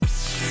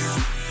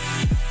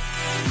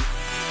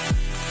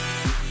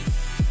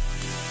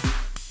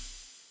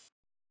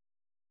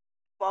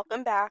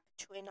welcome back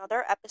to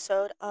another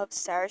episode of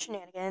Sarah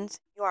Shenanigans.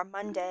 Your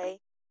Monday,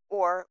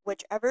 or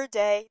whichever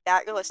day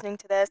that you're listening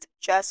to this,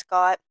 just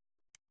got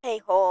a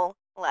whole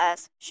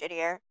less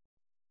shittier.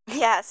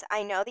 Yes,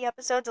 I know the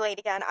episode's late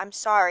again. I'm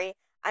sorry.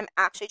 I'm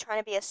actually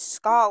trying to be a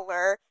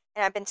scholar,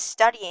 and I've been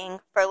studying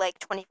for like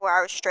 24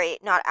 hours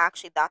straight. Not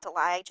actually, that's a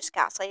lie. I just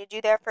gaslighted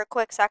you there for a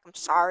quick sec. I'm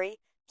sorry.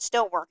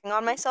 Still working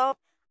on myself.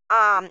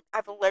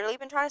 I've literally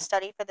been trying to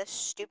study for this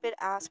stupid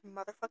ass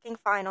motherfucking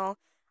final.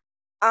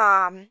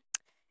 Um,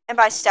 and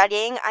by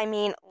studying, I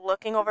mean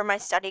looking over my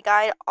study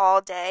guide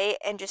all day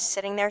and just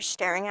sitting there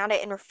staring at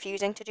it and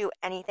refusing to do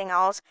anything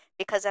else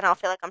because then I'll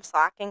feel like I'm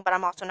slacking, but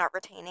I'm also not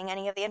retaining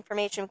any of the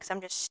information because I'm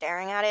just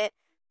staring at it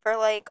for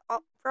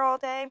for all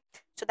day.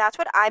 So that's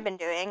what I've been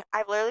doing.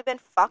 I've literally been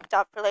fucked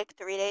up for like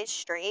 3 days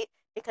straight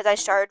because I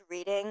started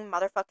reading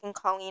motherfucking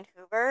Colleen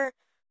Hoover.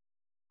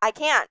 I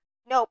can't.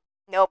 Nope.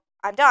 Nope.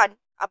 I'm done.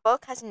 A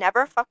book has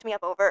never fucked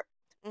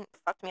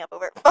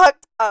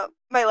up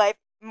my life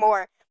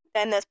more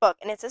than this book,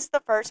 and it's just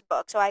the first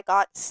book. So I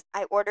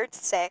ordered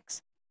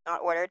six, not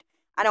ordered.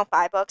 I don't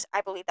buy books.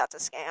 I believe that's a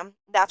scam.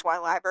 That's why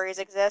libraries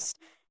exist.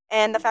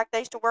 And the fact that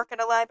I used to work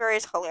at a library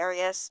is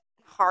hilarious,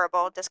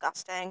 horrible,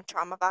 disgusting,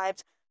 trauma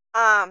vibes.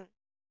 Um,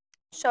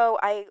 so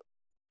I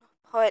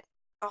put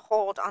a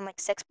hold on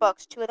like six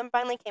books. Two of them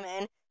finally came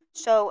in.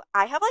 So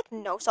I have like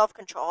no self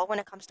control when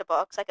it comes to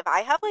books. Like if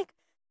I have like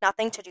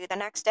nothing to do the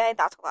next day,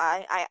 that's a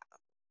lie.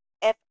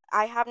 If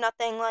I have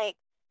nothing like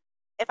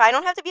if I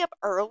don't have to be up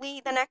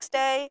early the next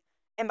day,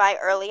 and by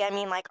early I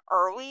mean like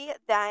early,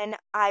 then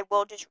I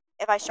will just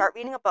if I start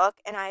reading a book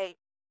and I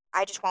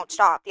just won't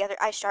stop.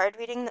 I started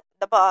reading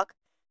the book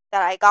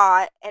that I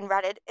got and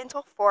read it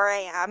until 4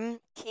 a.m.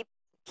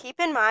 Keep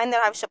in mind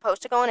that I was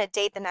supposed to go on a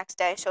date the next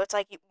day, so it's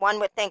like one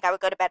would think I would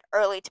go to bed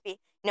early to be,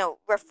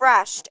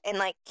 refreshed and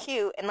like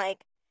cute and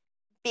like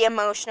be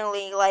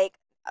emotionally like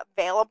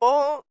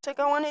available to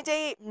go on a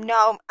date.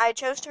 No, I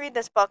chose to read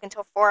this book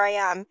until 4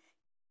 a.m.,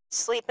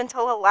 sleep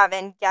until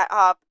 11, get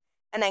up,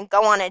 and then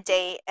go on a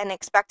date and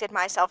expected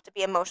myself to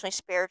be emotionally,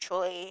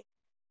 spiritually,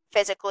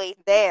 physically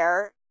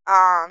there.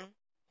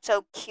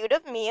 So cute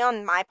of me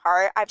on my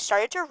part. I've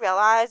started to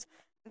realize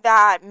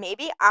that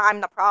maybe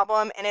I'm the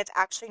problem and it's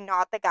actually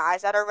not the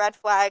guys that are red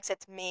flags.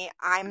 It's me.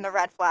 I'm the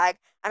red flag.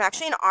 I'm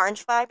actually an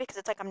orange flag because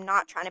it's like I'm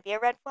not trying to be a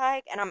red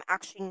flag and I'm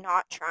actually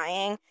not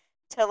trying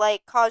to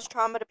like cause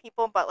trauma to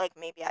people, but like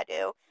maybe I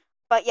do.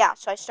 But yeah,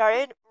 so I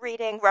started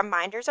reading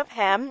Reminders of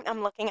Him.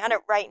 I'm looking at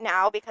it right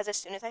now because as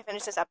soon as I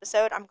finish this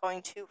episode, I'm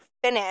going to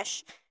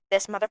finish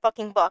this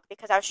motherfucking book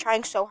because I was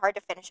trying so hard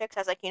to finish it because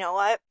I was like, you know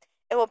what?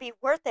 It will be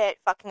worth it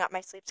fucking up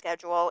my sleep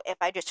schedule if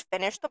I just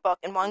finish the book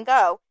in one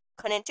go.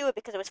 Couldn't do it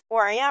because it was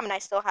 4 a.m. and I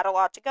still had a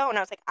lot to go. And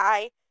I was like,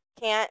 I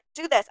can't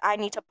do this. I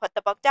need to put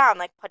the book down.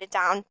 Like, put it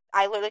down.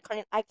 I literally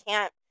couldn't. I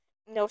can't.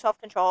 No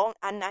self-control.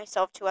 And I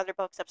still have two other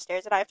books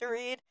upstairs that I have to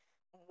read.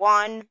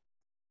 One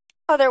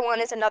other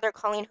one is another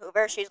Colleen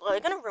Hoover. She's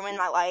literally gonna ruin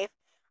my life.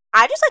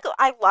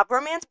 I love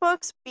romance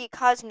books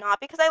because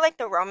not because I like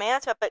the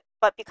romance,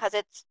 but because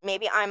it's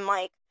maybe I'm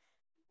like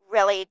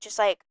really just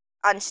like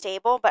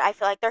unstable, but I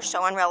feel like they're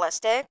so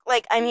unrealistic.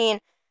 Like I mean,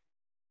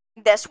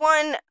 this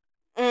one,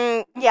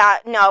 yeah,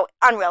 no,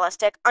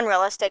 unrealistic,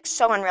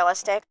 so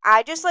unrealistic.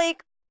 I just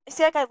like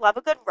see like I love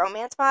a good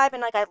romance vibe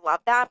and like I love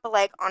that, but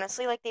like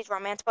honestly, like these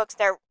romance books,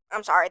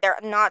 I'm sorry, they're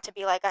not to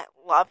be like a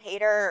love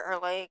hater or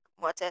like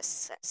what's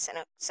this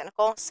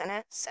cynical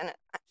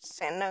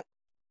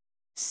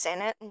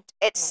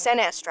it's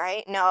cynist,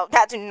 right? No,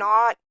 that's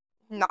not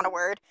a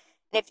word.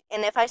 And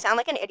if I sound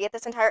like an idiot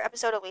this entire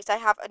episode, at least I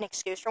have an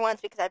excuse for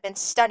once because I've been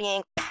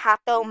studying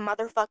patho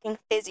motherfucking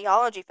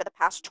physiology for the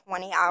past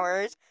 20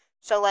 hours.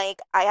 So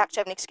like I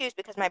actually have an excuse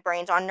because my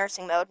brain's on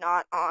nursing mode,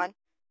 not on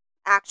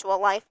actual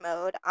life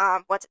mode.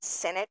 What's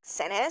it?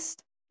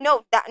 Cynist?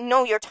 No,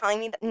 you're telling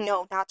me that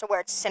no, that's a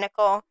word.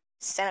 Cynical.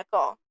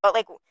 But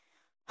like,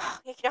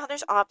 you know how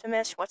there's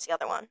optimist. What's the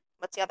other one?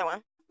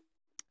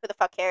 Who the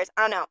fuck cares?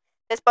 I don't know.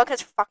 This book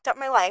has fucked up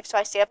my life, so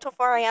I stayed up till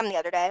 4 a.m. the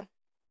other day.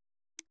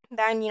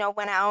 Then,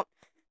 went out,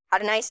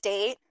 had a nice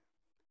date,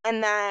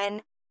 and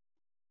then,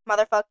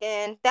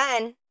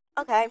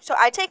 okay, so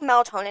I take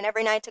melatonin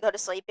every night to go to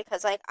sleep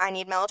because, like, I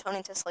need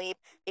melatonin to sleep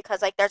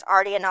because, like, there's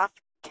already enough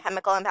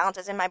chemical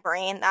imbalances in my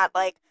brain that,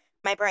 like,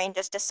 my brain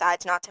just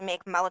decides not to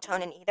make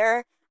melatonin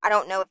either. I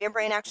don't know if your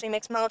brain actually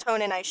makes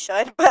melatonin, I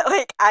should, but,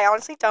 like, I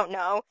honestly don't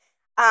know.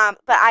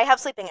 But I have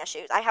sleeping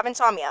issues. I have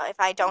insomnia. If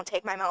I don't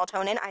take my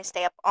melatonin, I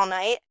stay up all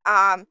night,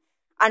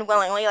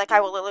 unwillingly. Like,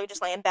 I will literally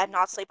just lay in bed,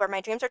 not sleep, or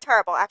my dreams are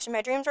terrible. Actually,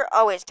 my dreams are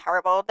always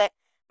terrible. That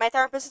my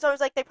therapist is always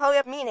like, they probably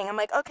have meaning. I'm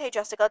like, okay,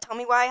 Jessica, tell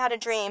me why I had a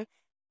dream,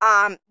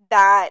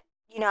 that,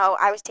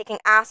 I was taking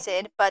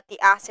acid, but the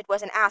acid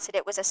wasn't acid.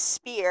 It was a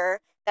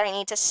spear that I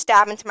need to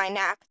stab into my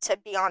neck to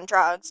be on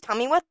drugs. Tell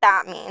me what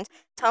that means.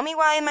 Tell me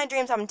why in my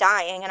dreams I'm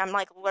dying, and I'm,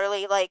 like,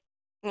 literally, like,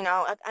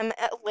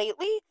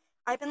 lately,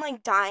 I've been,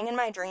 like, dying in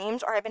my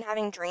dreams, or I've been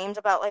having dreams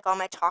about, like, all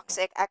my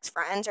toxic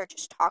ex-friends or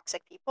just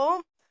toxic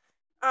people.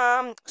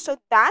 So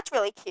that's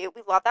really cute.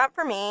 We love that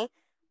for me.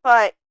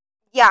 But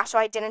yeah, so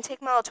I didn't take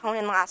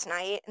melatonin last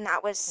night, and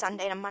that was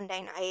Sunday to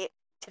Monday night.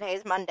 Today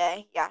is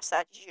Monday. Yes,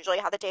 that's usually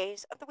how the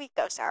days of the week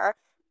go, Sarah.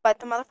 But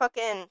the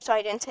motherfucking, so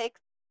I didn't take,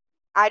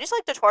 I just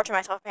like to torture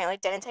myself apparently.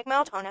 Didn't take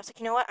melatonin. I was like,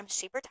 you know what? I'm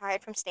super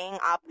tired from staying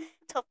up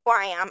till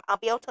 4 a.m. I'll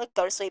be able to like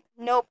go to sleep.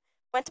 Nope.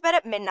 Went to bed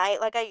at midnight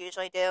like I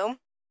usually do.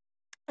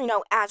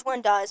 As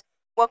one does.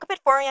 Woke up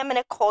at 4 a.m. in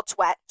a cold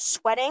sweat,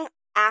 sweating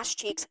ass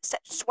cheeks,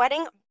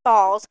 sweating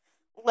balls.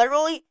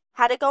 Literally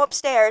had to go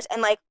upstairs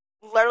and like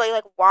literally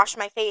like wash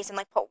my face and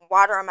like put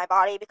water on my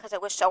body because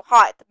it was so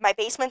hot. My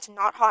basement's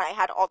not hot. I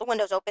had all the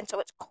windows open, so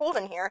it's cold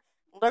in here.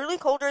 Literally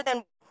colder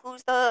than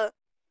who's the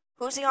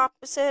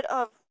opposite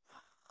of,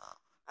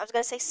 I was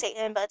gonna say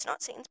Satan, but it's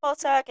not Satan's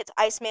ballsack. It's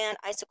Iceman,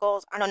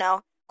 icicles. I don't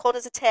know. Cold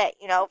as a tit,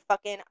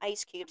 fucking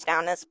ice cubes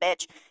down this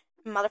bitch,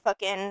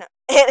 motherfucking. And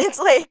it's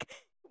like,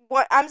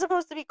 what? I'm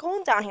supposed to be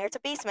cold down here. It's a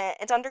basement.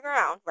 It's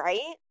underground,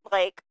 right?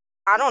 Like,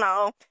 I don't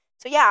know.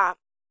 So yeah,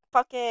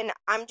 fucking.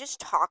 I'm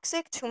just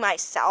toxic to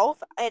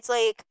myself. It's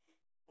like,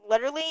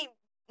 literally.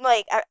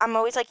 Like, I'm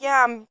always like,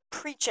 yeah, I'm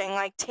preaching,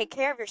 like, take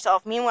care of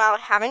yourself. Meanwhile, I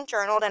haven't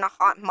journaled in a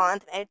hot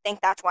month, and I think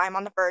that's why I'm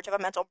on the verge of a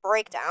mental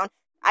breakdown.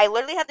 I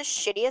literally had the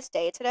shittiest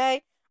day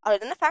today, other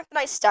than the fact that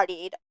I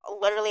studied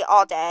literally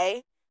all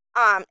day.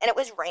 And it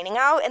was raining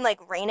out, and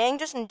like raining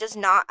just does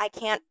not, I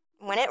can't,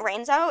 when it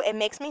rains out, it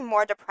makes me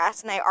more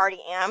depressed than I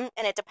already am,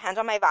 and it depends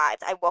on my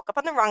vibes. I woke up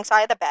on the wrong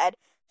side of the bed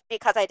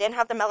because I didn't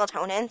have the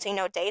melatonin,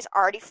 so day's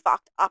already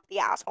fucked up the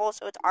asshole,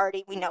 so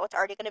we know it's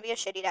already gonna be a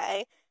shitty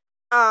day.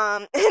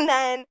 And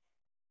then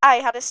I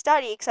had to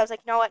study because I was like,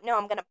 you know what, no,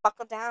 I'm gonna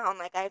buckle down,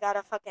 like, I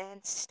gotta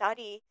fucking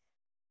study,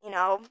 you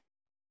know?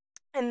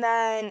 And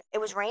then it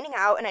was raining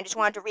out, and I just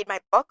wanted to read my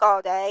book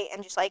all day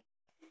and just like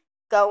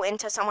go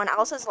into someone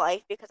else's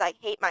life because I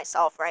hate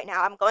myself right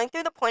now. I'm going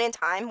through the point in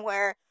time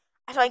where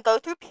I go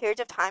through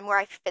periods of time where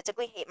I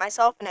physically hate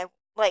myself, and I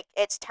like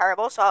it's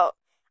terrible. So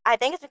I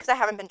think it's because I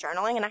haven't been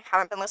journaling and I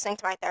haven't been listening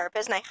to my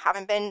therapist and I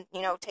haven't been,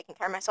 taking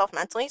care of myself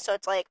mentally. So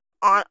it's like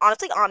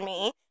honestly on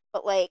me,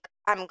 but like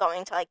I'm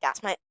going to like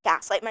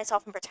gaslight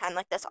myself and pretend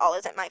like this all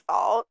isn't my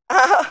fault.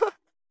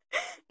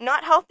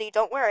 Not healthy,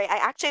 don't worry.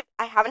 I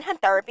haven't had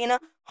therapy in a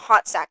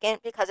hot second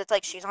because it's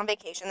like she's on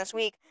vacation this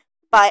week,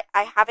 but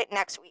I have it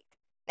next week,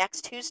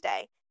 next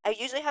Tuesday. I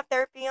usually have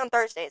therapy on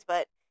Thursdays,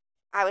 but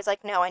I was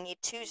like, no, I need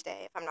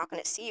Tuesday if I'm not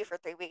going to see you for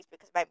 3 weeks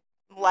because my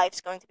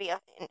life's going to be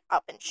up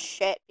in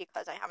shit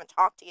because I haven't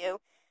talked to you.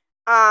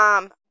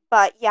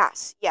 But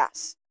yes.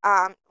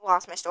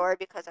 Lost my story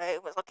because I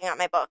was looking at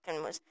my book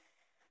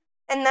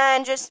and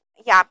then just,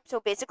 yeah, so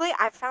basically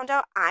I found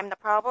out I'm the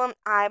problem.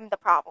 I'm the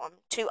problem.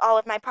 To all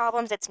of my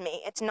problems, it's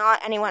me. It's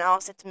not anyone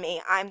else, it's me.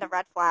 I'm the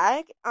red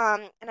flag.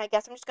 And I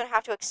guess I'm just gonna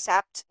have to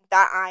accept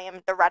that I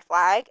am the red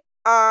flag.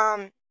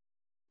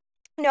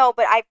 No,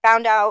 but I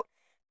found out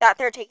that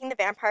they're taking the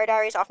Vampire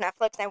Diaries off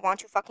Netflix and I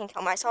want to fucking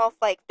kill myself.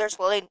 Like, there's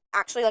literally,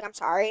 actually, like, I'm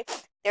sorry.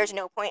 There's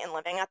no point in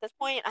living at this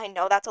point. I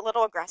know that's a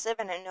little aggressive,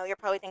 and I know you're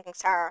probably thinking,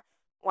 Sarah,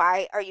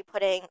 why are you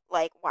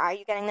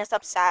getting this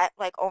upset,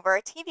 like, over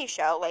a TV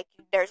show? Like,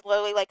 there's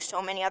literally, like,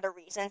 so many other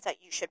reasons that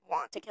you should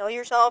want to kill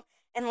yourself.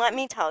 And let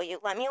me tell you,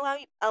 let me,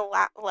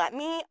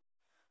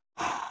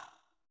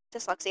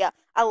 dyslexia,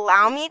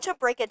 allow me to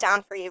break it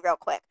down for you real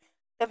quick.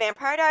 The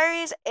Vampire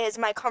Diaries is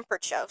my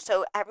comfort show,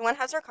 so everyone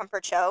has their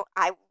comfort show.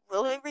 I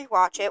really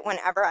rewatch it when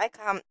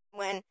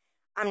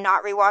I'm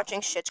not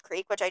rewatching Schitt's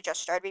Creek, which I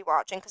just started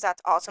rewatching because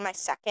that's also my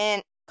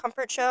second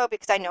comfort show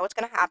because I know what's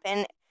gonna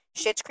happen.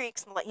 Schitt's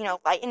Creek's,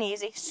 light and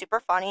easy, super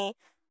funny.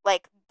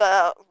 Like,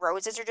 the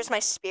roses are just my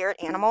spirit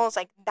animals.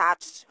 Like,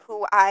 that's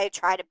who I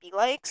try to be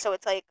like. So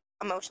it's like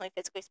emotionally,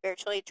 physically,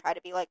 spiritually, try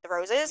to be like the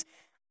roses.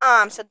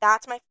 So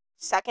that's my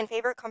second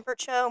favorite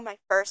comfort show. My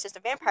first is the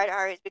Vampire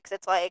Diaries because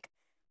it's like,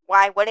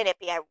 why wouldn't it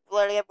be? I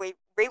literally have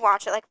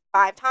rewatched it like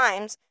 5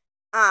 times.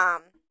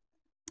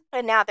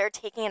 And now they're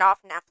taking it off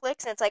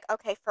Netflix, and it's like,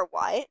 okay, for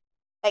what?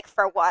 Like,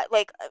 for what?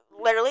 Like,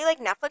 literally, like,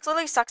 Netflix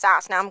literally sucks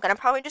ass now. I'm gonna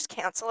probably just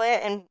cancel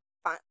it and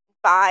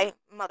buy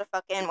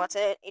motherfucking,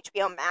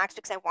 HBO Max,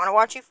 because I want to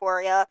watch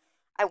Euphoria.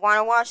 I want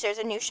to watch, there's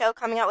a new show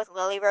coming out with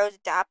Lily Rose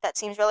Depp that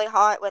seems really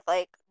hot with,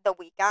 like, The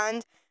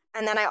Weeknd.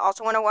 And then I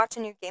also want to watch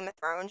a new Game of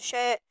Thrones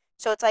shit.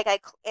 So it's like,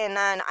 and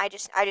then I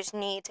just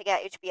need to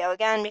get HBO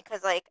again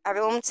because, like,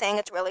 everyone's saying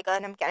it's really good,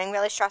 and I'm getting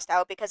really stressed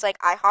out because, like,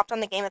 I hopped on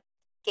the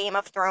Game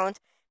of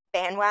Thrones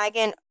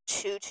bandwagon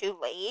too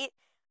late.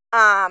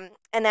 And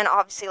then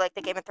obviously, like,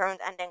 the Game of Thrones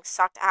ending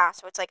sucked ass,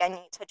 so it's like I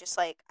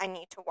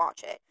need to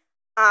watch it.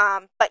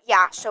 But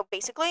yeah, so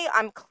basically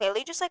I'm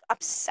clearly just like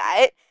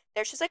upset.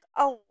 There's just like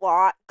a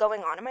lot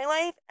going on in my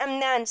life.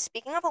 And then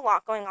speaking of a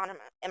lot going on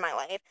in my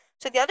life,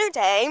 so the other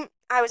day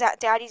I was at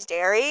Daddy's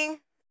Dairy.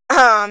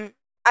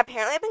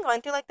 Apparently I've been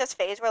going through like this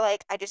phase where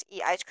like I just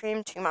eat ice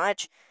cream too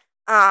much.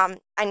 I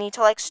need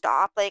to like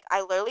stop. Like,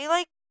 I literally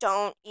like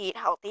don't eat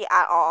healthy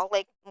at all.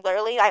 Like,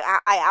 literally I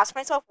ask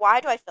myself, why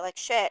do I feel like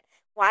shit?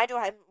 Why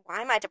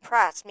am I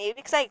depressed? Maybe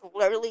because I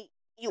literally,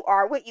 you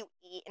are what you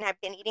eat, and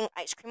I've been eating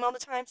ice cream all the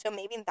time, so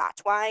maybe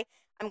that's why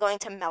I'm going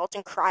to melt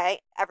and cry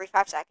every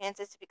 5 seconds.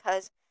 It's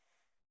because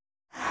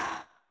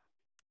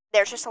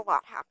there's just a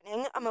lot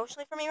happening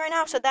emotionally for me right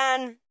now. So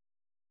then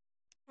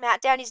I'm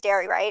at Daddy's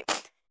Dairy,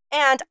 right?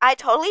 And I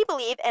totally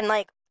believe, and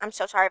like, I'm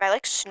so sorry if I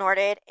like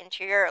snorted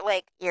into your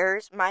like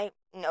ears. My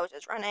nose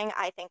is running.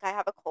 I think I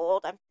have a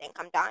cold. I think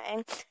I'm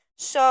dying.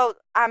 So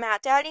I'm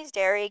at Daddy's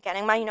Dairy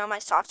getting my, my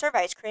soft serve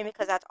ice cream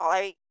because that's all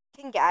I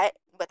can get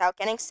without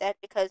getting sick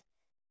because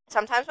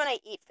sometimes when I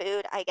eat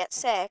food, I get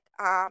sick.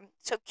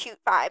 So cute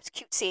vibes,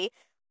 cutesy.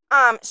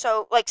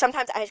 So like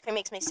sometimes ice cream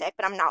makes me sick,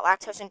 but I'm not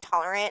lactose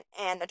intolerant,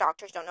 and the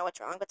doctors don't know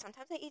what's wrong. But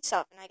sometimes I eat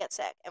stuff and I get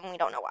sick, and we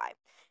don't know why.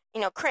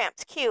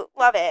 Cramps, cute,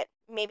 love it.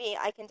 Maybe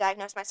I can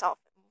diagnose myself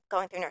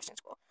going through nursing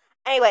school.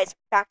 Anyways,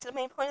 back to the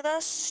main point of the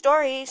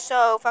story.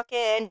 So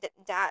fucking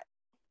dad,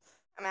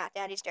 I'm at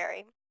Daddy's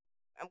Dairy.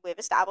 We've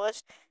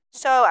established.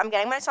 So I'm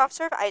getting my soft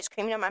serve ice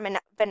cream, my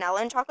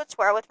vanilla and chocolate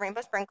swirl with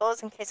rainbow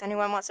sprinkles in case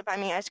anyone wants to buy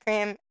me ice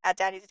cream at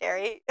Daddy's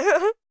Dairy.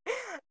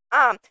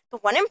 The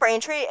one in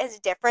Braintree is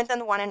different than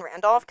the one in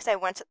Randolph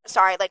because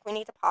sorry, like we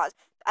need to pause.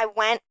 I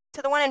went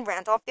to the one in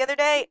Randolph the other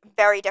day.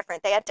 Very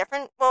different. They had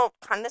different, well,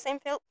 kind of the same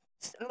feel,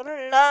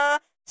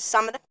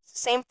 some of the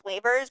same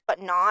flavors, but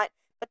not.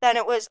 But then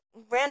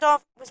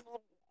Randolph was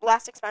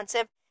less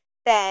expensive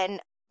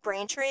than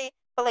Braintree.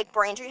 But, like,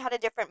 Braintree had a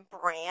different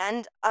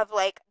brand of,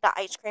 like, the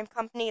ice cream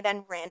company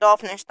than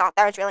Randolph, and I just thought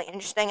that was really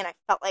interesting, and I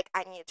felt like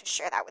I needed to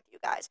share that with you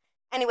guys.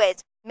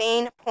 Anyways,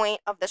 main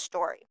point of the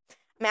story.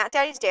 I'm at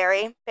Daddy's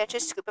Dairy. Bitch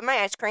is scooping my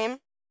ice cream.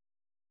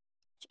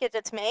 She gives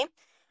it to me.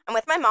 I'm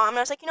with my mom, and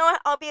I was like, you know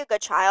what? I'll be a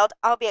good child.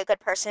 I'll be a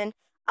good person.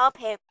 I'll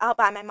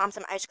buy my mom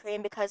some ice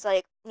cream because,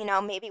 like,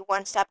 maybe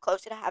one step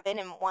closer to heaven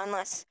and one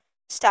less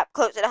step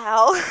closer to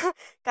hell.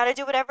 Gotta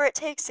do whatever it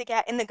takes to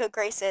get in the good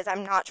graces.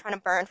 I'm not trying to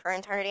burn for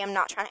eternity. I'm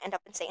not trying to end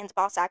up in Satan's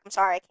ball sack. I'm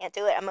sorry, I can't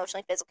do it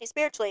emotionally, physically,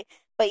 spiritually.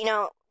 But,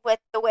 with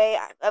the way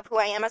of who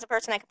I am as a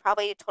person, I could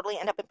probably totally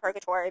end up in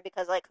purgatory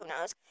because, like, who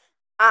knows?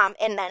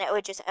 And then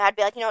I'd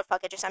be like, you know what,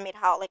 fuck it, just send me to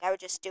hell. Like, I would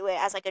just do it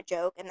as, like, a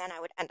joke, and then I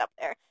would end up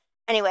there.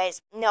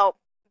 Anyways, no,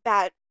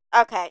 bad.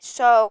 Okay,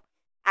 so,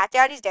 at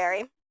Daddy's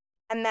Dairy,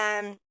 and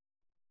then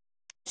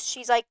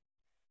she's like,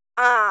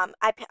 I'm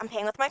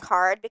paying with my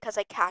card because,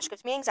 like, cash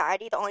gives me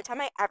anxiety. The only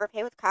time I ever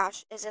pay with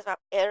cash is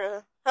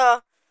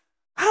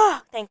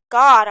thank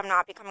God I'm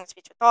not becoming a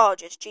speech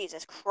pathologist.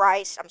 Jesus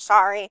Christ, I'm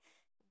sorry.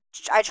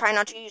 I try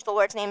not to use the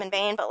Lord's name in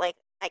vain, but, like,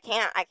 I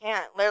can't.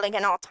 Literally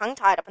getting all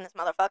tongue-tied up in this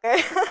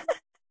motherfucker.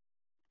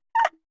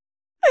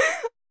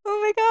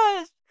 Oh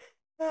my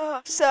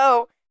gosh.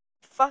 So,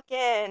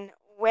 fucking,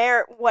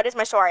 what is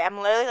my story? I'm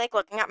literally, like,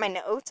 looking at my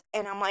notes,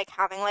 and I'm, like,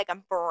 having, like, a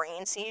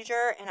brain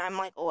seizure, and I'm,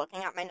 like,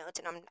 looking at my notes,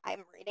 and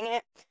I'm reading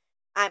it.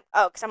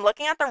 Because I'm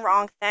looking at the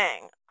wrong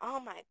thing. Oh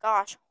my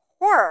gosh.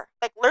 Horror.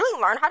 Like,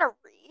 literally learn how to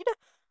read.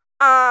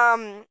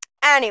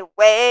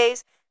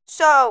 Anyways,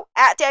 so,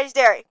 at Daddy's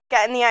Dairy,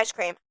 getting the ice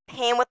cream,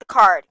 paying with the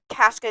card,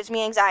 cash gives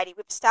me anxiety.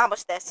 We've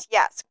established this.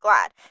 Yes,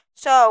 glad.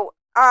 So,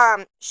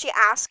 she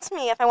asks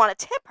me if I want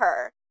to tip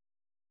her.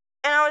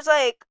 And I was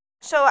like,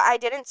 so I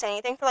didn't say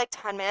anything for like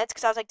 10 minutes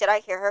because I was like, did I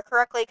hear her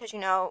correctly? Because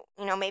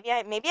maybe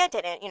I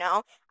didn't.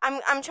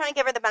 I'm trying to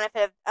give her the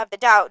benefit of the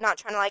doubt, not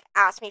trying to like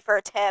ask me for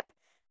a tip.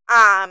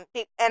 And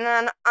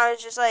then I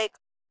was just like,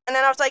 and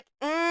then I was like,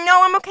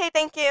 no, I'm okay,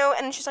 thank you.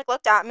 And she's like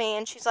looked at me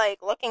and she's like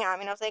looking at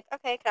me, and I was like,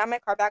 okay, can I have my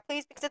card back,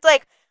 please? Because it's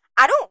like,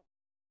 I don't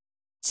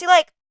see,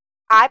 like,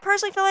 I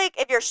personally feel like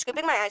if you're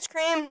scooping my ice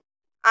cream,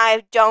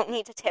 I don't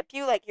need to tip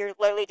you. Like, you're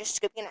literally just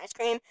scooping an ice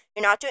cream.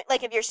 You're not doing,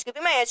 like, if you're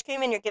scooping my ice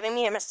cream and you're giving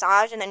me a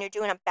massage and then you're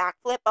doing a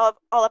backflip all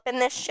up in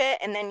this shit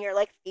and then you're,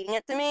 like, feeding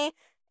it to me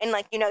and,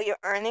 like, you're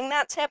earning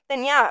that tip,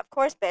 then yeah, of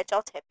course, bitch,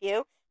 I'll tip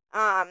you.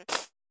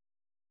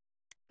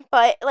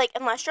 But, like,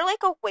 unless you're,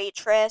 like, a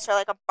waitress or,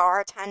 like, a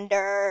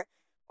bartender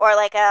or,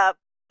 like, a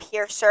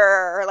piercer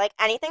or, like,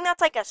 anything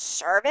that's, like, a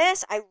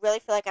service, I really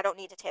feel like I don't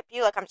need to tip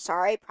you. Like, I'm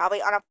sorry,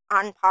 probably on an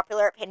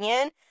unpopular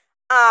opinion.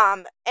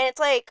 And it's,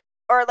 like,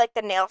 or, like,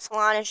 the nail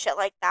salon and shit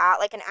like that.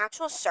 Like, an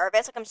actual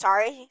service. Like, I'm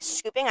sorry,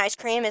 scooping ice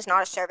cream is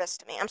not a service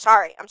to me. I'm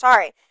sorry.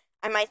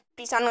 I might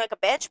be sounding like a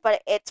bitch,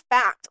 but it's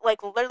fact.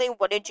 Like, literally,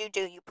 what did you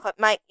do? You put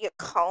your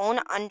cone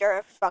under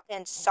a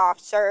fucking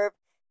soft serve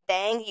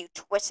thing, you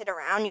twist it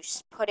around, you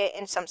put it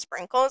in some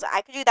sprinkles.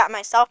 I could do that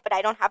myself, but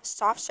I don't have a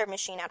soft serve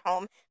machine at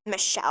home,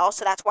 Michelle,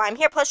 so that's why I'm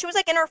here. Plus, she was,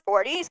 like, in her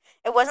 40s.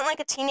 It wasn't, like,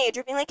 a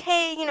teenager being like,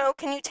 hey,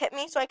 can you tip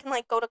me so I can,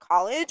 like, go to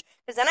college?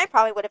 Because then I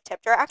probably would have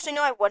tipped her. Actually,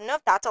 no, I wouldn't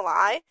have. That's a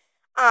lie.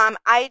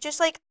 I just,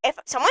 like, if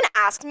someone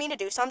asks me to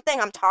do something,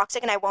 I'm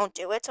toxic and I won't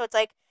do it, so it's,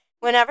 like,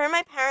 whenever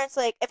my parents,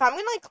 like, if I'm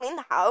gonna, like, clean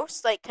the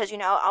house, like, because,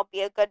 I'll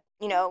be a good,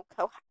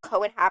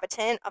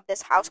 co-inhabitant of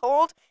this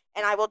household,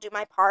 and I will do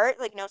my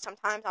part. Like,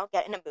 sometimes I'll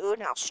get in a mood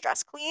and I'll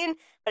stress clean.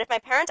 But if my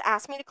parents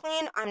ask me to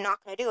clean, I'm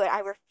not going to do it. I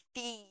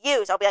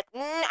refuse. I'll be like,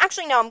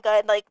 actually, no, I'm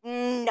good. Like,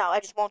 no, I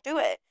just won't do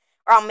it.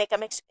 Or I'll make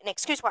an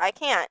excuse why I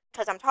can't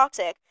because I'm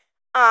toxic.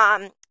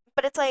 But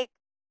it's like,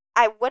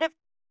 I would have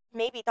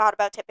maybe thought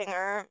about tipping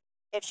her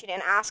if she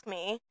didn't ask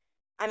me.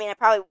 I mean, I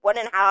probably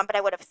wouldn't have, but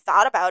I would have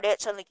thought about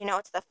it. So, like,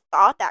 it's the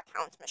thought that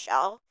counts,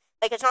 Michelle.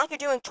 Like, it's not like you're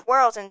doing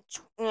twirls and,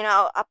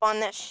 up on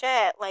this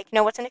shit. Like,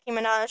 what's a Nicki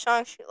Minaj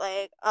song? She,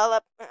 like, all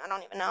up, I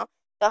don't even know.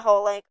 The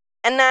whole, like,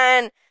 and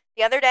then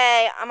the other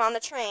day, I'm on the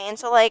train,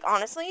 so, like,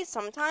 honestly,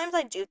 sometimes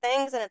I do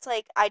things, and it's,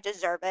 like, I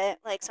deserve it.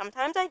 Like,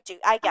 sometimes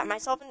I get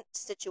myself in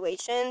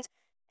situations,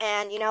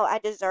 and, I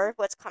deserve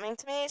what's coming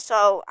to me,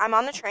 so I'm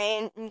on the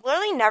train,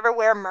 literally never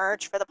wear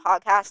merch for the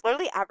podcast,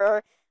 literally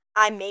ever.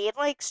 I made,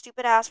 like,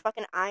 stupid-ass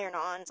fucking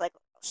iron-ons, like,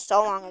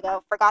 so long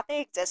ago, forgot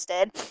they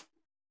existed,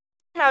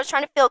 and I was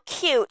trying to feel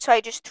cute, so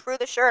I just threw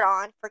the shirt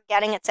on,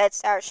 forgetting it said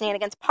Sarah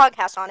Shenanigans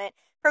Podcast on it,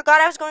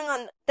 forgot I was going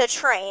on the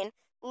train.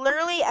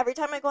 Literally, every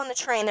time I go on the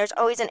train, there's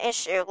always an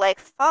issue. Like,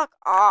 fuck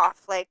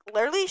off. Like,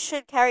 literally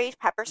should carry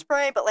pepper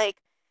spray, but, like,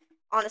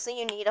 honestly,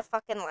 you need a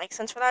fucking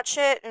license for that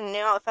shit. And,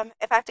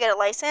 if I have to get a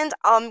license,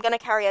 I'm gonna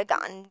carry a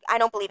gun. I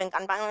don't believe in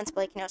gun violence,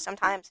 but, like,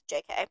 sometimes,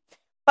 JK.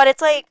 But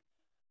it's like,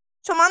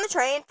 so I'm on the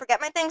train, forget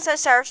my thing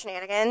says Sarah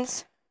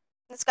Shenanigans.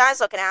 This guy's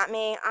looking at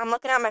me. I'm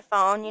looking at my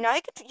phone.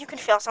 You can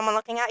feel someone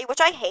looking at you, which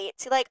I hate.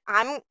 See, like,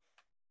 I'm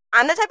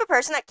the type of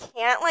person that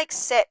can't, like,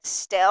 sit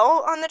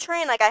still on the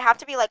train. Like, I have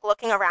to be, like,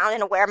 looking around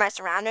and aware of my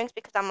surroundings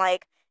because I'm,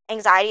 like,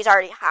 anxiety's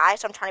already high.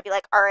 So I'm trying to be,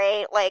 like, all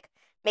right, like,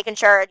 making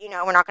sure,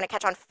 we're not going to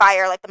catch on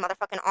fire like the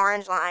motherfucking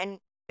orange line,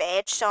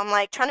 bitch. So I'm,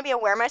 like, trying to be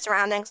aware of my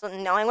surroundings,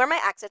 knowing where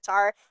my exits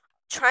are,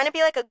 trying to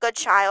be, like, a good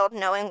child,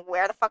 knowing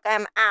where the fuck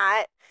I'm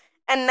at.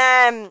 And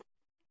then,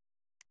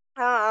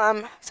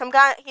 some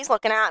guy, he's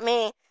looking at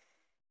me.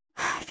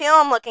 I feel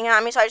him looking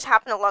at me, so I just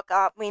happen to look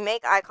up. We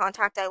make eye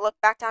contact. I look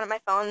back down at my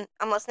phone.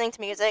 I'm listening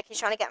to music. He's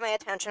trying to get my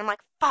attention. I'm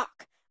like,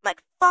 fuck. I'm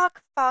like,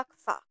 fuck, fuck,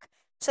 fuck.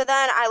 So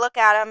then I look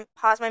at him,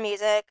 pause my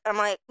music. I'm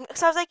like,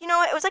 because I was like,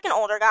 it was like an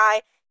older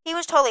guy. He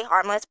was totally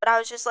harmless, but I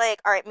was just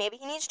like, all right, maybe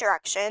he needs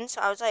direction.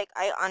 So I was like,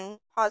 I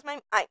pause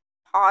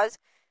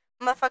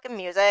my fucking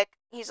music.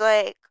 He's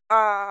like,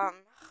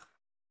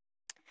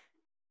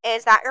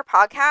 is that your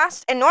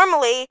podcast? And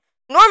normally,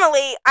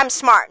 I'm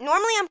smart.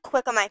 Normally, I'm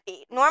quick on my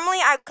feet. Normally,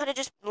 I could have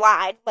just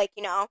lied. Like,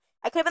 I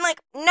could have been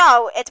like,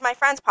 no, it's my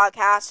friend's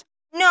podcast.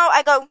 No,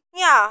 I go,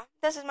 yeah,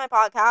 this is my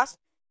podcast.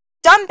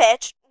 Dumb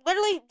bitch.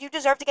 Literally, you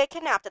deserve to get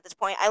kidnapped at this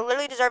point. I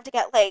literally deserve to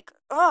get, like,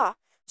 ugh.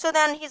 So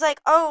then he's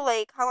like, oh,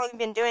 like, how long have you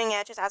been doing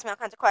it? Just ask me all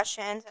kinds of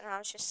questions. And I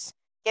was just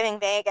giving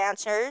vague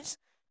answers.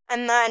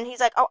 And then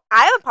he's like, oh,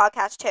 I have a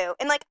podcast too.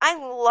 And, like, I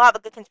love a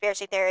good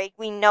conspiracy theory.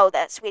 We know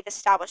this. We've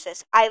established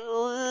this. I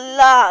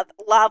love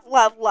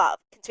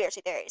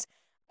conspiracy theories.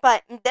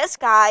 But this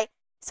guy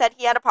said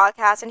he had a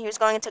podcast and he was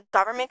going into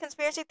government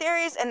conspiracy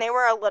theories, and they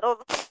were a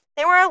little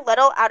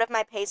out of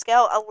my pay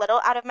scale, a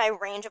little out of my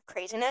range of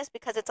craziness,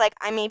 because it's like,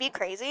 I may be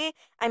crazy,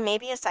 I may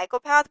be a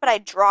psychopath, but I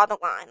draw the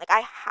line. Like,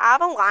 I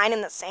have a line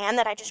in the sand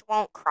that I just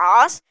won't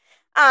cross.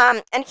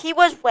 And he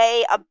was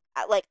way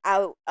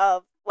out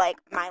of, like,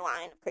 my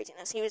line of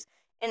craziness. He was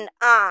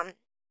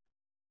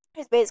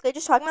he's basically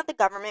just talking about the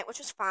government, which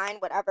is fine,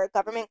 whatever.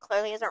 Government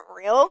clearly isn't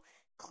real.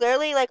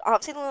 Clearly, like,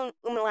 obviously the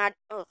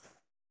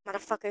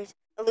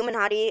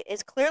Illuminati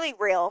is clearly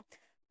real.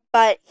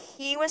 But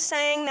he was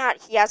saying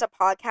that he has a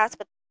podcast,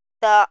 but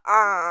the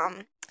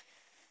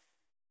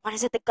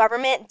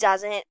government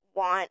doesn't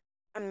want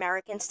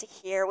Americans to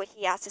hear what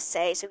he has to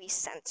say, so he's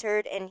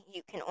censored, and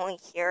you can only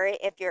hear it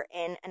if you're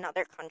in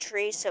another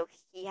country, so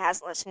he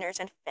has listeners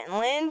in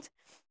Finland.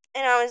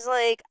 And I was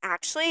like,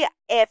 actually,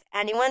 if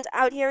anyone's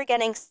out here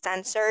getting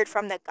censored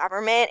from the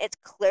government, it's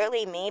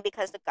clearly me,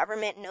 because the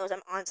government knows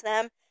I'm onto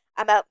them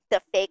about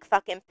the fake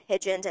fucking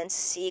pigeons and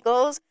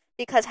seagulls.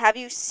 Because have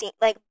you seen,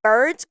 like,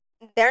 birds,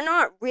 they're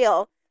not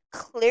real.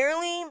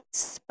 Clearly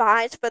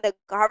spies for the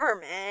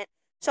government.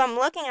 So I'm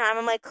looking at them,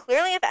 I'm like,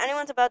 clearly if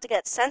anyone's about to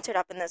get censored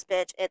up in this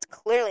bitch, it's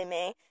clearly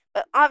me.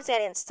 But obviously I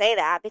didn't say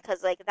that,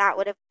 because, like, that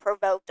would have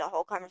provoked a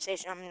whole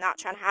conversation I'm not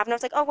trying to have. And I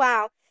was like, oh,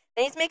 wow.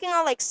 And he's making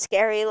all, like,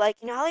 scary, like,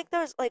 how, like,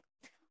 those, like,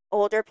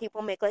 older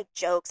people make, like,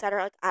 jokes that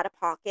are, like, out of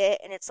pocket,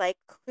 and it's like,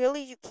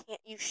 clearly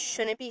you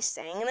shouldn't be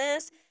saying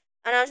this.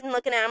 And I was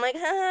looking at him like,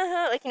 ha, ha,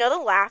 ha. Like,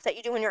 the laugh that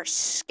you do when you're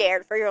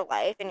scared for your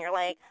life, and you're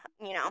like,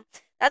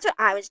 that's what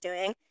I was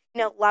doing.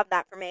 Love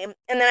that for me. And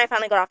then I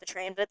finally got off the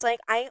train, but it's like,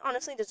 I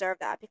honestly deserve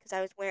that, because I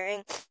was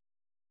wearing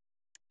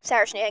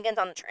Sarah Shenanigans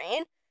on the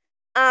train.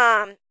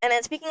 And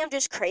then speaking of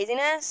just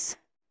craziness,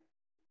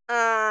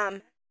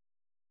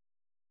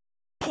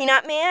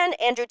 Peanut Man,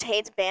 Andrew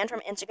Tate's banned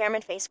from Instagram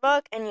and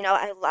Facebook, and,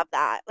 I love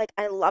that. Like,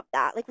 I love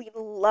that. Like, we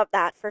love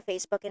that for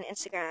Facebook and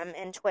Instagram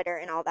and Twitter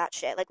and all that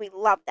shit. Like, we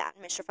love that,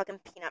 Mr.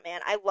 fucking Peanut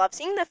Man. I love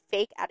seeing the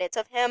fake edits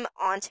of him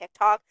on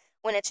TikTok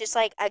when it's just,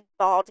 like, a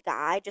bald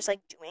guy just, like,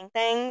 doing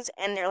things,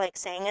 and they're, like,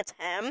 saying it's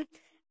him,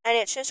 and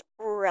it's just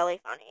really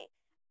funny.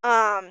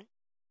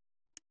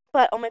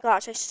 But, oh my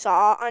gosh, I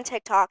saw on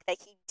TikTok that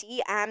he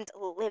DM'd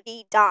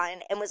Livy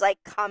Dunn and was,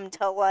 like, come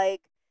to, like,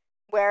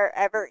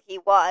 wherever he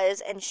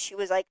was, and she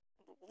was like,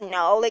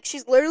 no, like,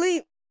 she's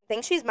literally,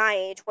 thinks she's my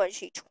age. Was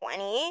she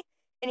 20?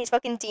 And he's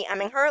fucking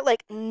DMing her,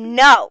 like,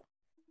 no,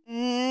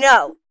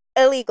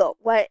 illegal.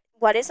 What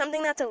is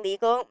something that's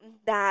illegal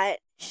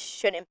that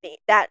shouldn't be,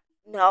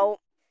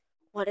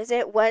 what is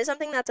it? What is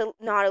something that's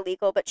not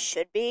illegal but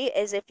should be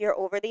is if you're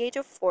over the age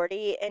of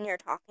 40 and you're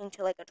talking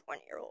to, like, a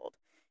 20-year-old.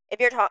 If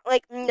you're talking,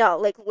 like, no,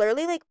 like,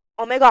 literally, like,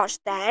 oh my gosh,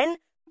 then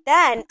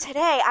then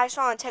today I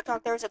saw on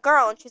TikTok there was a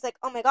girl and she's like,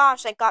 oh my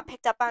gosh, like got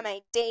picked up by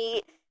my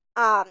date.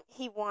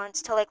 He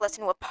wants to like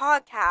listen to a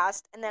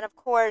podcast, and then of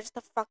course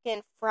the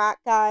fucking frat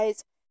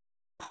guys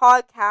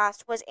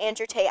podcast was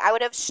Andrew Tate. I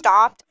would have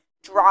stopped,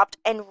 dropped,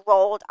 and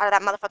rolled out of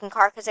that motherfucking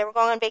car because they were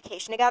going on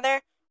vacation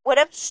together. Would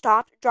have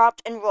stopped,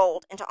 dropped, and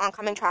rolled into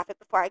oncoming traffic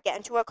before I get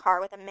into a car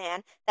with a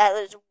man that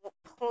is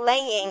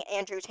playing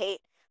Andrew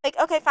Tate. Like,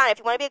 okay, fine. If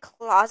you want to be a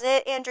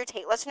closet Andrew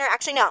Tate listener,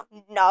 actually,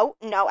 no,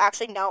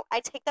 actually, no. I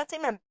take that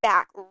statement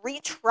back.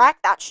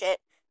 Retract that shit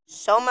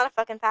so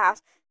motherfucking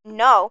fast.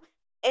 No.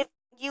 If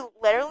you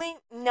literally,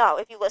 no.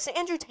 If you listen to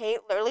Andrew Tate,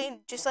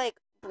 literally just, like,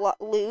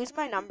 lose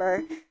my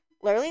number.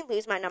 Literally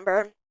lose my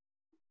number.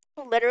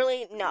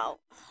 Literally, no.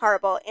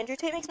 Horrible. Andrew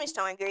Tate makes me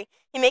so angry.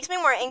 He makes me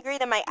more angry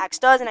than my ex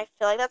does, and I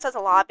feel like that says a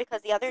lot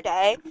because the other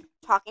day,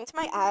 talking to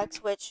my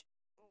ex, which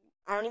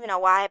I don't even know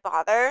why I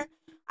bother,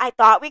 I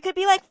thought we could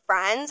be, like,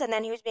 friends, and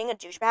then he was being a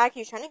douchebag.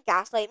 He was trying to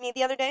gaslight me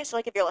the other day, so,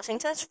 like, if you're listening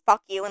to this,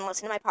 fuck you, and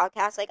listen to my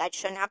podcast. Like, I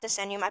shouldn't have to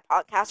send you my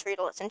podcast for you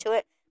to listen to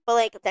it, but,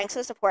 like, thanks for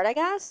the support, I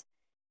guess.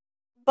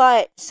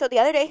 But, so the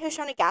other day, he was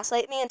trying to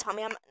gaslight me and tell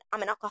me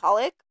I'm an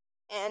alcoholic,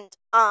 and,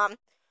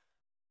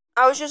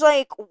 I was just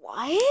like,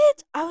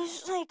 what? I was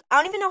just like, I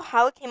don't even know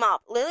how it came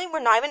up. Literally,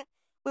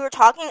 we were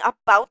talking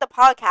about the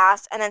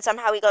podcast, and then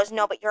somehow he goes,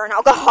 no, but you're an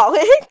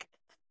alcoholic.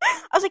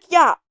 I was like,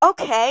 yeah,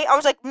 okay. I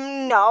was like,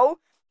 no.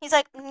 He's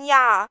like,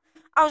 yeah.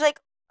 I was like,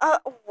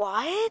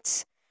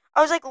 what?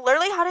 I was like,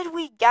 literally, how did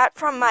we get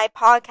from my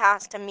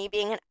podcast to me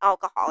being an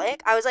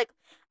alcoholic? I was like,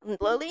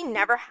 literally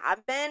never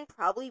have been,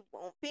 probably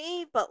won't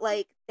be, but,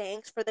 like,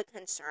 thanks for the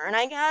concern,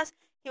 I guess.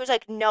 He was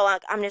like, no,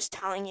 like, I'm just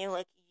telling you,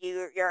 like,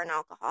 you're an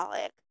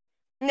alcoholic.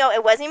 No,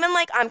 it wasn't even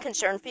like I'm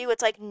concerned for you.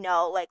 It's like,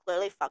 no, like,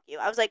 literally, fuck you.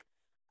 I was like,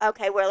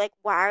 okay, we're like,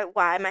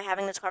 why am I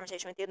having this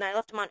conversation with you? And then I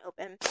left him on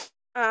open.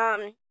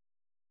 Um,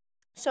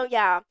 so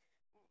yeah,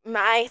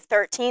 my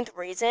 13th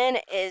reason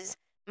is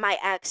my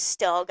ex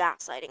still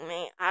gaslighting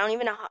me. I don't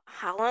even know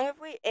how long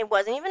have we, it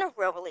wasn't even a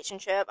real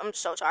relationship. I'm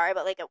so sorry,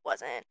 but, like, it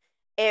wasn't.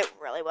 It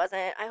really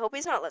wasn't. I hope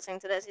he's not listening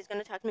to this. He's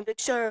gonna talk to me and be like,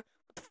 sir,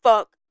 what the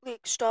fuck?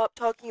 Like, stop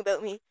talking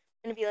about me.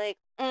 And be like,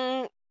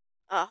 I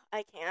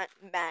can't.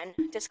 Men.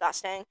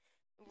 Disgusting.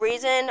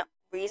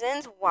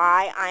 Reasons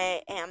why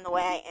I am the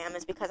way I am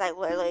is because I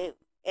literally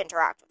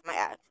interact with my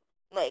ex.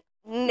 Like,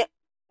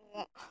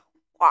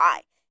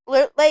 why?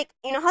 Like,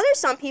 you know how there's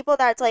some people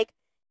that's like,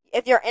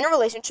 if you're in a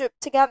relationship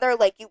together,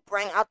 like, you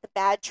bring out the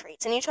bad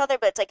traits in each other,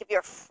 but it's like if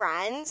you're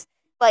friends,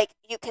 like,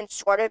 you can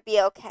sort of be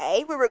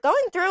okay. We were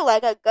going through,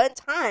 like, a good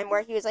time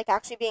where he was, like,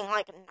 actually being,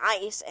 like,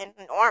 nice and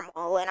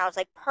normal, and I was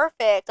like,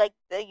 perfect, like,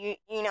 you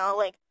know,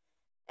 like,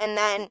 and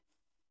then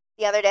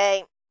the other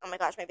day, oh my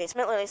gosh, my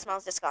basement literally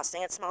smells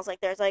disgusting. It smells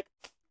like there's, like,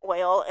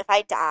 oil. If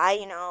I die,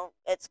 you know,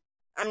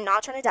 I'm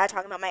not trying to die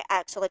talking about my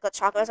ex, so, like, let's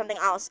talk about something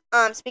else.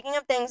 Speaking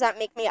of things that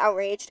make me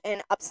outraged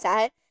and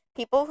upset,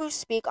 people who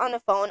speak on the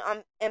phone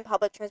in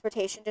public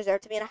transportation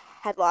deserve to be in a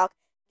headlock.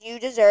 You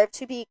deserve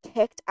to be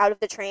kicked out of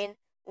the train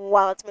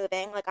while it's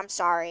moving. Like, I'm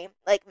sorry.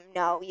 Like,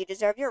 no, you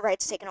deserve your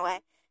rights taken away.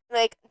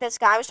 Like, this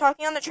guy was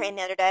talking on the train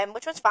the other day,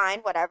 which was fine,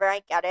 whatever,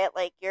 I get it.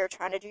 Like, you're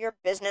trying to do your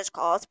business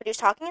calls, but he was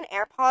talking in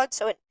AirPods,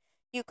 so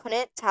you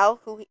couldn't tell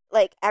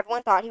like,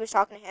 everyone thought he was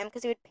talking to him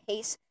because he would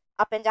pace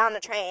up and down the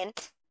train.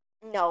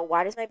 No,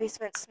 why does my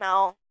basement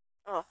smell?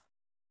 Ugh.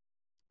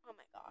 Oh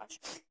my gosh.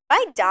 If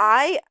I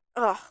die,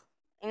 ugh.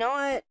 You know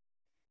what?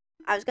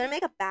 I was gonna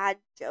make a bad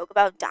joke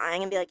about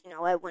dying and be like, you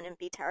know, it wouldn't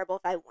be terrible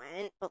if I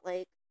went, but,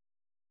 like,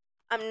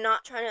 I'm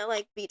not trying to,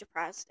 like, be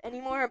depressed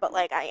anymore, but,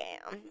 like, I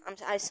am.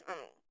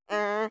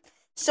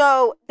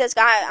 So, this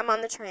guy, I'm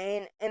on the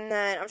train, and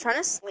then I'm trying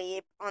to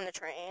sleep on the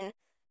train,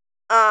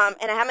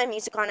 and I had my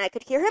music on. I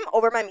could hear him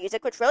over my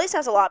music, which really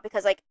says a lot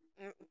because, like,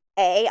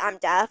 I'm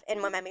deaf,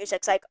 and when my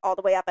music's, like, all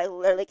the way up, I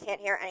literally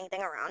can't hear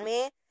anything around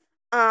me.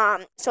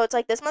 So it's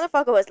like this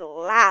motherfucker was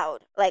loud,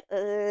 like,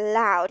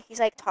 loud. He's,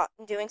 like,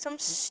 doing some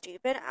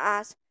stupid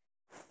ass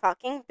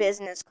fucking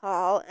business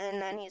call,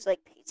 and then he's, like,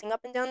 pacing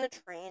up and down the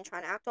train,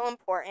 trying to act all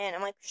important.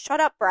 I'm like, shut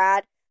up,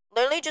 Brad.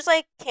 Literally, just,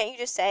 like, can't you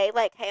just say,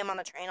 like, hey, I'm on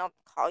the train, I'll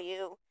call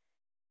you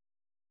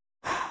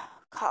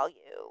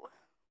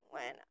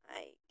when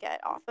I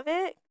get off of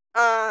it.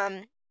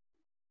 Then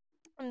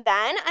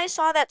I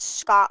saw that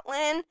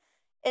Scotland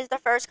is the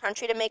first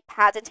country to make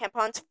pads and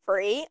tampons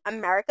free.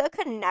 America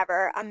could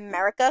never.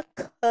 America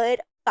could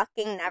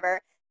fucking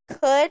never.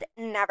 Could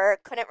never.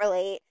 Couldn't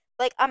relate.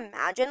 Like,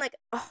 imagine, like,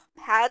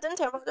 pads and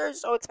tampons are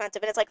so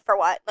expensive, and it's like, for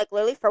what? Like,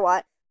 literally, for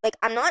what? Like,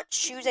 I'm not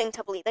choosing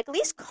to bleed. Like, at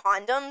least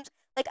condoms,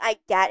 like, I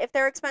get if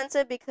they're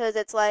expensive because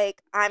it's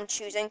like, I'm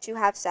choosing to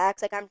have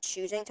sex. Like, I'm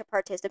choosing to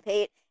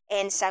participate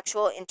in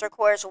sexual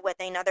intercourse with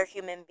another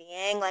human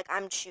being. Like,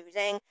 I'm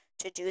choosing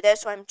to do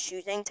this, so I'm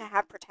choosing to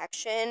have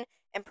protection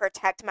and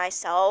protect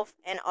myself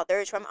and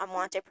others from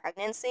unwanted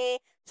pregnancy.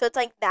 So it's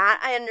like that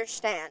I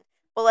understand.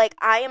 But, like,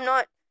 I am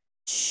not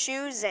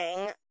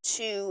choosing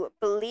to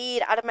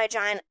bleed out of my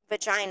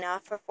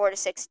vagina for 4 to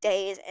 6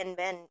 days and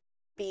then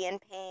be in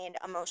pain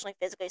emotionally,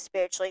 physically,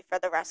 spiritually for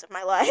the rest of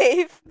my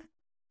life.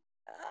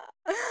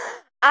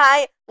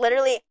 I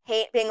literally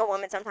hate being a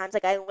woman sometimes.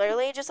 Like, I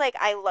literally just, like,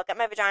 I look at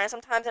my vagina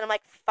sometimes and I'm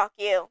like, fuck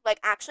you. Like,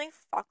 actually,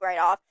 fuck right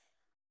off.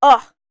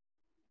 Ugh,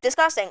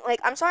 disgusting. Like,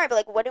 I'm sorry, but,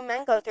 like, what do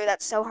men go through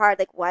that's so hard?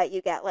 Like, what?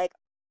 You get, like,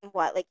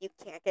 what? Like, you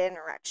can't get an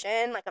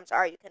erection? Like, I'm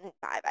sorry, you can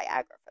buy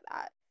Viagra for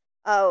that.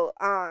 Oh,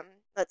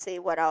 let's see,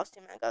 what else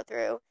do men go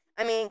through?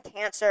 I mean,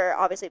 cancer,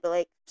 obviously, but,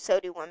 like, so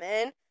do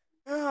women.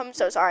 Oh, I'm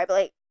so sorry, but,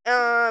 like,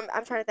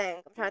 I'm trying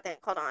to think.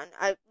 Hold on.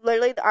 I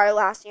literally, our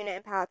last unit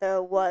in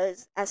patho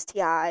was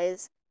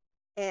STIs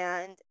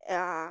and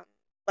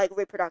like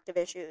reproductive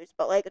issues,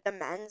 but like the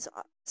men's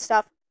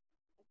stuff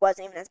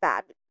wasn't even as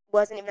bad.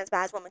 Wasn't even as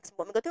bad as women. 'Cause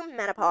women go through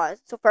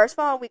menopause. So first of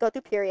all, we go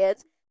through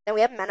periods, then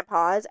we have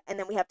menopause, and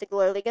then we have to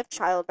literally give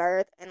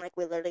childbirth, and like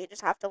we literally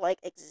just have to like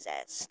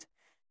exist.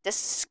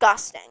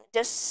 Disgusting,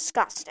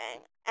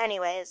 disgusting.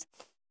 Anyways,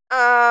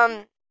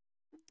 um,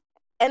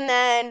 and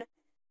then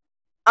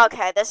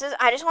okay, this is.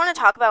 I just want to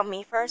talk about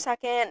me for a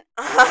second.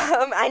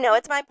 I know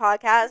it's my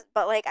podcast,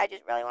 but like I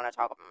just really want to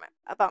talk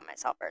about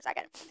myself for a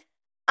second.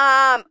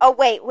 Oh,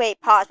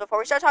 wait, pause. Before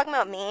we start talking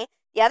about me,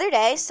 the other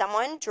day,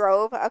 someone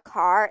drove a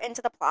car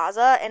into the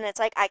plaza, and it's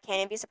like, I can't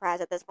even be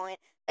surprised at this point.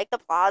 Like, the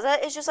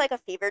plaza is just like a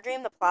fever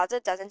dream. The plaza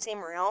doesn't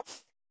seem real.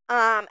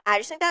 I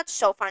just think that's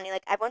so funny.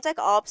 Like, everyone's like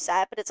all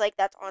upset, but it's like,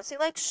 that's honestly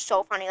like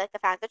so funny. Like, the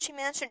fact that she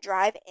managed to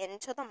drive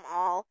into the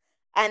mall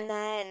and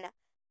then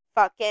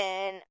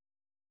fucking,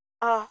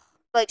 oh,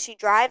 like, she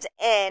drives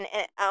in,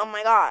 and oh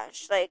my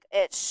gosh, like,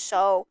 it's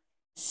so,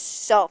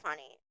 so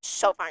funny.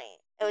 So funny.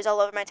 It was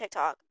all over my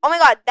TikTok. Oh my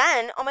god,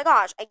 then, oh my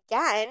gosh,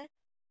 again,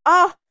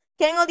 oh,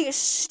 getting all these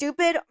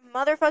stupid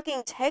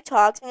motherfucking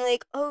TikToks being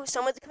like, oh,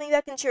 someone's coming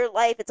back into your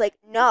life. It's like,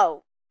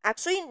 no.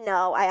 Actually,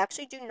 no. I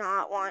actually do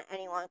not want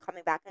anyone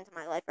coming back into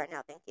my life right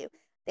now. Thank you.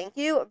 Thank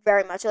you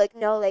very much. Like,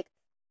 no, like,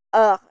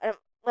 ugh.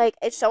 Like,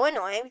 it's so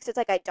annoying because it's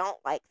like I don't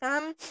like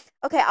them.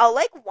 Okay, I'll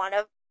like one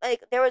of,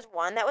 like, there was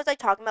one that was like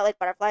talking about like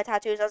butterfly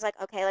tattoos. I was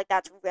like, okay, like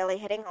that's really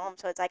hitting home,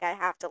 so it's like I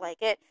have to like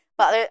it.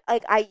 But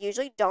like I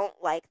usually don't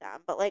like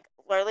them. But like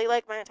literally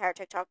like my entire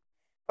TikTok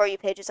for you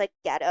page is like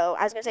ghetto.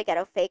 I was gonna say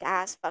ghetto fake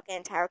ass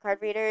fucking tarot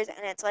card readers,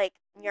 and it's like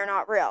you're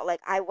not real.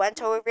 Like I went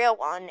to a real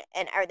one,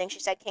 and everything she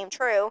said came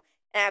true.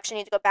 And I actually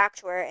need to go back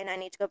to her, and I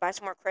need to go buy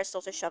some more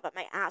crystals to shove up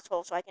my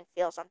asshole so I can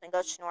feel something.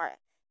 Go snort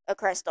a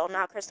crystal,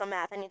 not crystal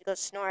meth. I need to go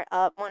snort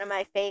up one of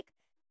my fake.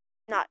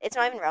 Not, it's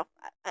not even real.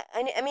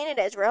 I mean, it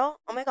is real.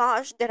 Oh my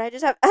gosh, did I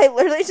just have? I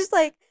literally just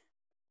like,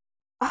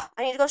 oh,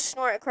 I need to go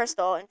snort a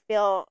crystal and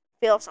feel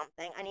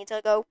something. I need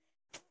to go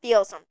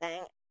feel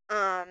something.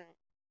 Um,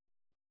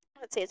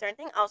 let's see, is there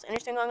anything else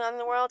interesting going on in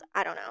the world?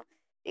 I don't know.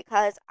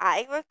 Because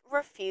I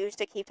refuse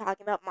to keep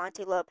talking about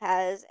Monty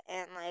Lopez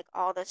and like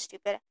all the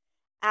stupid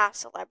ass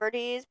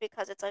celebrities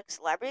because it's like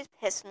celebrities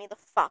piss me the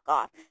fuck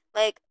off.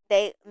 Like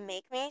they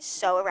make me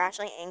so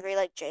irrationally angry.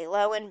 Like J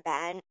Lo and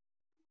Ben.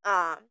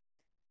 Um,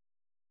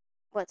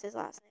 what's his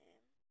last name?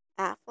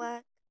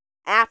 Affleck.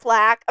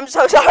 Affleck. I'm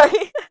so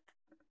sorry.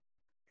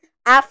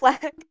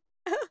 Affleck.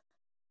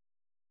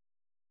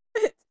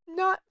 It's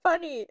not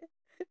funny.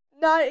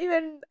 Not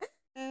even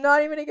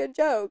not even a good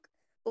joke.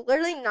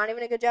 Literally not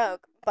even a good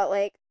joke. But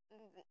like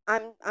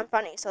I'm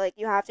funny, so like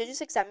you have to just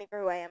accept me for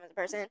who I am as a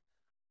person.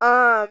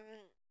 Um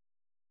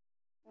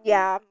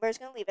yeah, we're just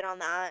gonna leave it on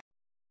that.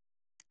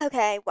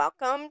 Okay,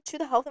 welcome to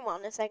the health and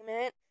wellness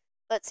segment.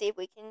 Let's see if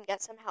we can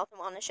get some health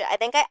and wellness shit. I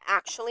think I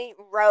actually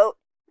wrote,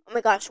 oh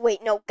my gosh,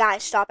 wait, no,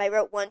 guys, stop. I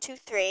wrote 4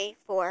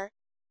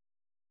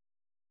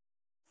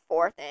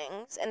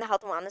 things in the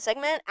health and wellness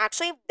segment.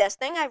 Actually, this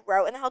thing I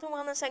wrote in the health and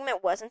wellness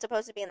segment wasn't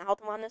supposed to be in the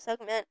health and wellness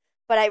segment,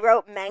 but I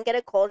wrote men get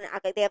a cold and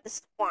act like they have the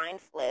swine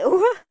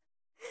flu.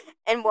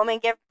 And women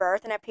give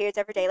birth and have periods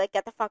every day. Like,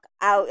 get the fuck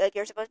out. Like,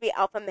 you're supposed to be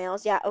alpha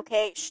males. Yeah,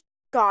 okay,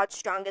 God's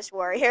strongest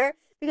warrior.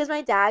 Because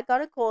my dad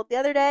got a cold the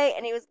other day,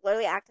 and he was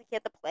literally acting like he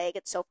had the plague.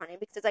 It's so funny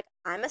because it's like,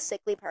 I'm a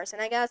sickly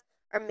person, I guess.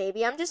 Or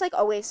maybe I'm just, like,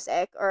 always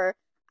sick. Or,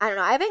 I don't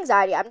know. I have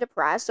anxiety. I'm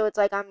depressed. So it's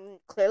like, I'm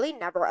clearly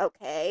never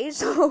okay.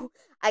 So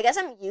I guess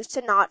I'm used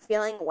to not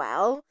feeling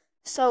well.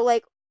 So,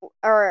 like,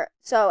 or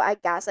so I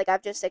guess like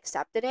I've just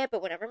accepted it.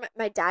 But whenever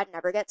my dad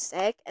never gets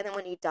sick, and then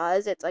when he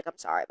does, it's like I'm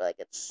sorry, but like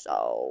it's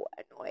so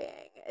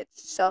annoying.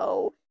 It's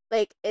so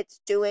like it's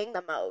doing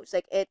the most.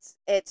 Like it's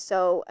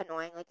so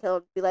annoying. Like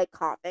he'll be like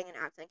coughing and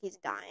acting like he's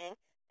dying,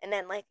 and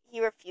then like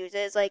he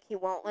refuses. Like he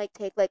won't like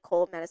take like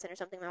cold medicine or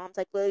something. My mom's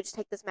like, literally just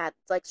take this med.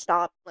 Like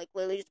stop. Like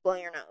literally just blow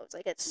your nose.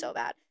 Like it's so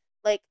bad.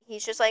 Like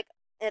he's just like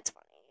it's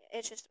funny.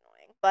 It's just annoying.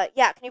 But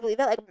yeah, can you believe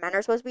it? Like men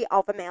are supposed to be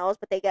alpha males,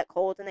 but they get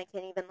colds and they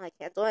can't even like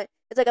handle it.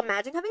 It's like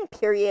imagine having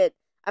period.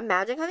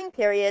 Imagine having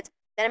periods.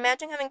 Then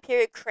imagine having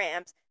period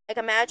cramps. Like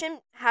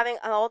imagine having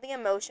all the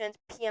emotions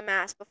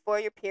PMS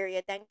before your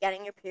period, then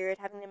getting your period,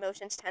 having the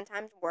emotions 10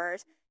 times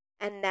worse,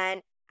 and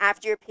then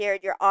after your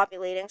period you're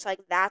ovulating. So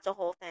like that's a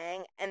whole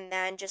thing, and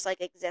then just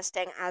like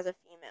existing as a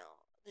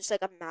female. Just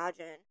like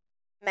imagine.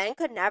 Men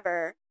could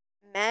never.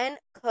 Men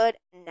could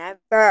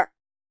never.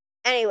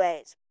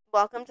 Anyways,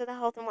 welcome to the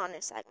health and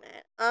wellness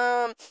segment.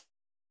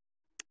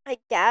 I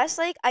guess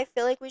like I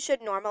feel like we should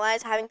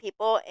normalize having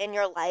people in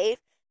your life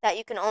that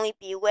you can only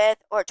be with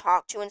or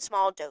talk to in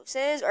small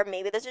doses, or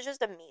maybe this is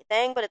just a me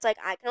thing, but it's like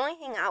I can only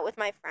hang out with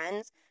my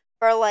friends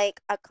for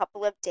like a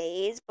couple of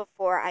days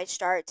before I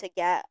start to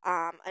get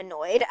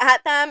annoyed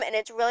at them, and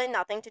it's really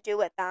nothing to do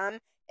with them.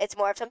 It's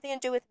more of something to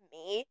do with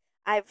me.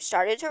 I've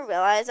started to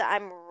realize that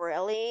I'm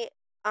really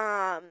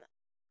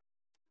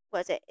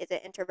is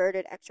it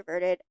introverted,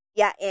 extroverted?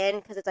 Yeah,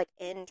 because it's like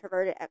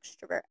introverted,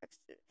 extrovert,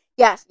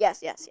 Yes, yes,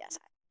 yes, yes.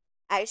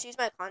 I just use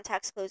my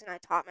context clues and I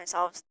taught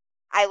myself.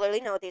 I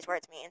literally know what these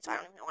words mean, so I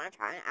don't even know what I'm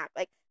trying to act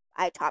like.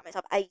 I taught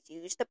myself. I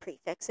used the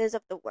prefixes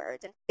of the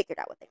words and figured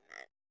out what they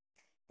meant.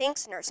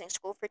 Thanks, nursing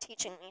school, for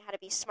teaching me how to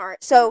be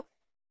smart. So,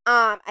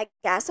 I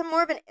guess I'm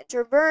more of an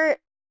introvert.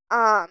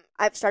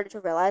 I've started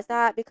to realize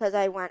that because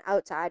I went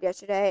outside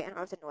yesterday and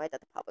I was annoyed that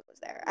the public was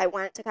there. I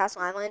went to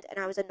Castle Island and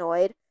I was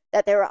annoyed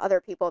that there were other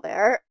people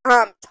there.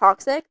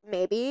 Toxic,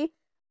 maybe.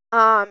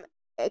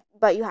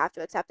 But you have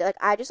to accept it.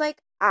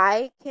 Like,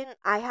 I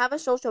have a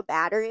social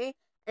battery,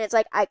 and it's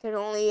like I can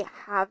only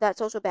have that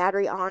social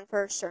battery on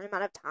for a certain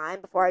amount of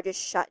time before I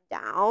just shut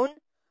down.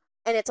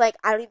 And it's like,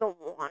 I don't even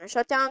want to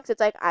shut down because it's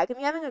like, I can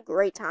be having a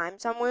great time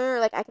somewhere.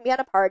 Like, I can be at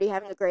a party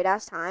having a great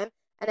ass time,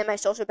 and then my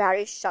social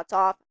battery shuts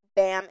off.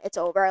 Bam, it's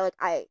over.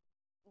 Like,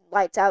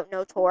 lights out,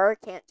 no tour,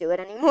 can't do it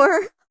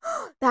anymore.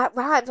 That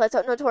rhymes. Lights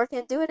out, no tour,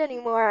 can't do it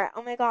anymore.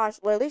 Oh my gosh,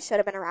 literally should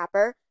have been a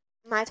rapper.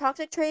 My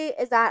toxic trait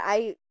is that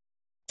I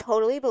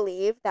totally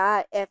believe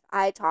that if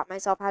I taught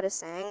myself how to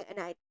sing and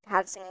I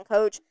had a singing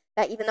coach,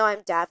 that even though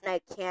I'm deaf and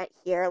I can't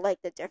hear like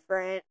the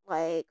different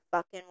like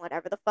fucking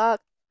whatever the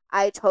fuck,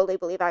 I totally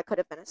believe I could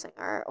have been a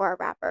singer or a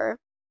rapper.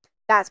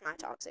 That's my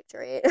toxic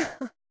trait.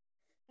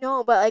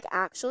 No, but like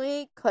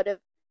actually could have.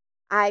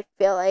 I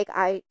feel like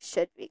I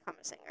should become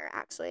a singer.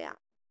 Actually, yeah.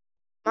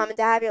 Mom and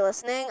Dad, if you're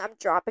listening, I'm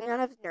dropping out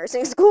of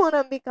nursing school and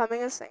I'm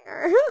becoming a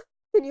singer.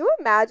 Can you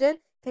imagine?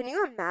 Can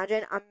you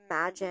imagine?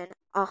 Imagine.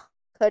 Oh,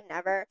 could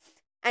never.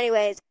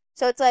 Anyways,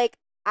 so it's like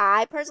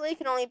I personally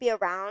can only be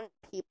around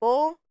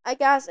people, I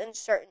guess, in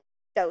certain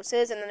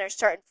doses, and then there's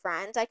certain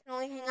friends I can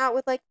only hang out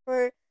with like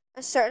for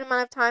a certain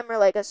amount of time, or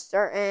like a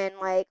certain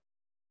like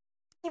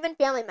even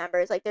family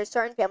members. Like there's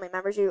certain family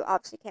members you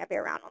obviously can't be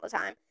around all the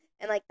time,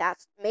 and like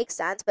that makes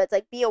sense. But it's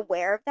like be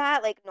aware of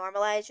that. Like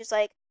normalize just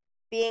like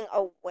being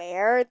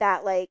aware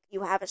that like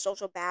you have a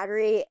social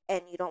battery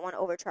and you don't want to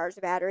overcharge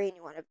the battery and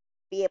you want to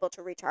be able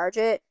to recharge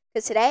it.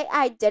 Because today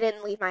I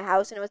didn't leave my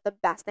house and it was the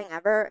best thing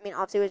ever. I mean,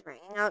 obviously it was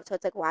raining out, so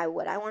it's like, why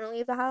would I want to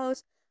leave the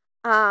house?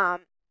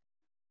 Um,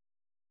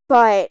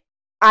 but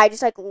I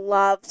just like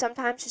love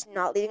sometimes just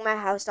not leaving my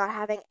house, not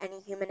having any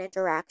human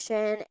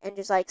interaction, and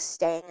just like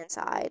staying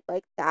inside.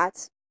 Like I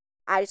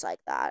just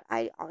like that.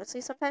 I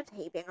honestly sometimes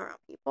hate being around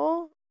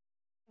people,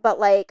 but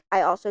like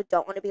I also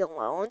don't want to be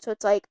alone. So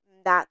it's like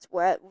that's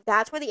where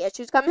the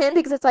issues come in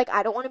because it's like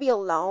I don't want to be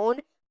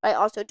alone, but I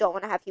also don't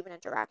want to have human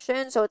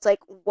interaction. So it's like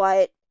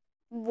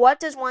what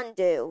does one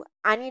do?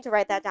 I need to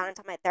write that down and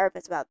tell my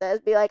therapist about this.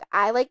 Be like,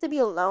 I like to be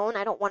alone.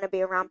 I don't want to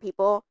be around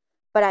people,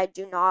 but I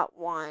do not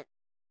want.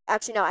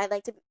 Actually, no. I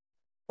like to.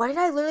 What did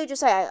I literally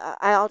just say?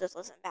 I'll just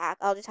listen back.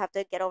 I'll just have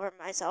to get over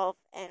myself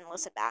and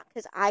listen back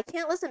because I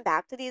can't listen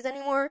back to these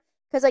anymore.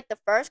 Because like the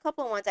first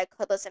couple of ones I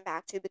could listen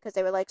back to because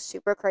they were like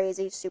super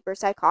crazy, super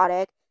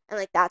psychotic, and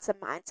like that's the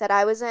mindset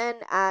I was in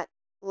at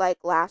like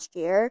last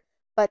year.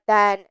 But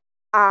then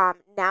now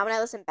when I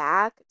listen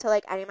back to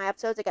like any of my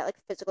episodes, I get like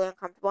physically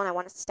uncomfortable and I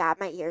want to stab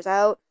my ears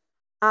out.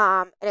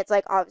 And it's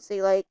like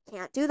obviously like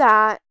can't do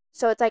that.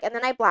 So it's like and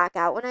then I black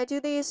out when I do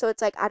these, so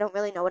it's like I don't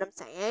really know what I'm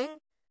saying.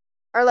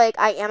 Or like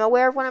I am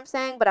aware of what I'm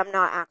saying, but I'm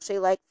not actually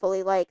like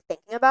fully like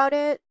thinking about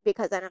it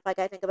because then if like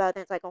I think about it,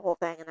 then it's like a whole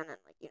thing, and then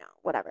like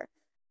whatever.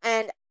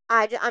 And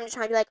I'm just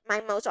trying to be like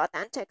my most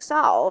authentic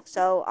self.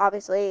 So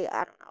obviously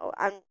I don't know.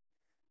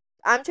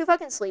 I'm too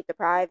fucking sleep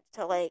deprived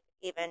to like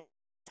even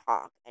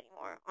talk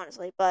anymore,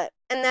 honestly. But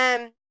and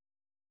then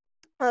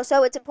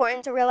also it's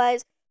important to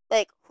realize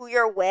like who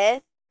you're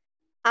with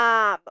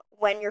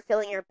when you're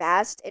feeling your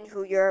best and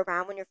who you're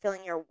around when you're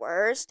feeling your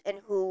worst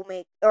and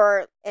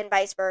and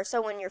vice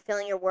versa when you're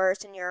feeling your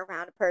worst and you're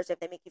around a person if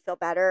they make you feel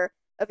better.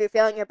 If you're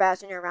feeling your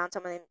best and you're around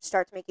someone that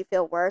starts to make you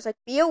feel worse, like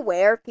be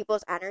aware of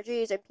people's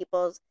energies and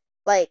people's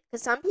like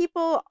because some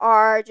people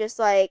are just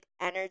like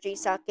energy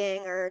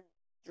sucking or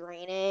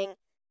draining.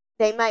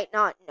 They might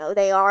not know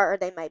they are, or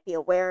they might be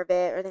aware of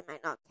it, or they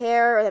might not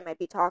care, or they might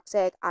be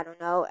toxic. I don't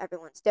know.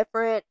 Everyone's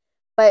different.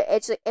 But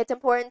it's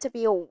important to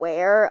be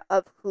aware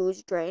of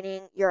who's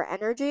draining your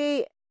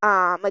energy,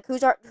 like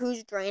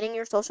who's draining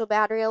your social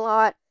battery a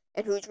lot,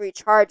 and who's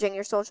recharging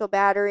your social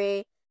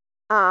battery,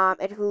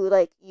 and who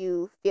like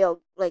you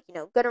feel like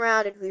good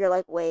around, and who you're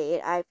like,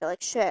 wait, I feel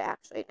like shit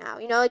actually now.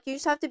 Like you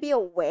just have to be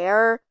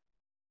aware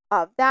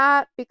of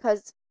that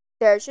because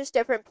there's just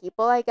different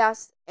people, I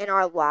guess, in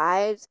our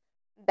lives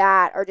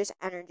that are just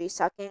energy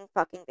sucking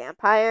fucking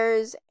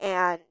vampires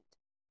and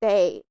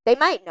they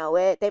might know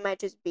it. They might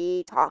just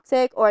be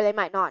toxic or they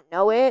might not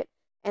know it.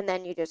 And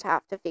then you just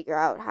have to figure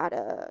out how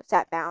to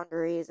set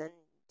boundaries and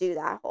do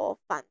that whole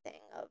fun thing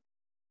of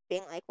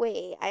being like,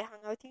 wait, I hung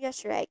out with you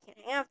yesterday. I can't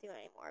hang out with you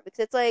anymore. Because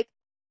it's like,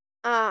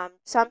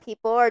 Some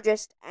people are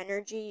just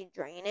energy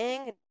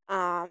draining,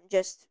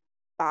 just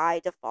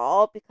by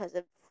default because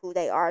of who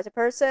they are as a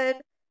person.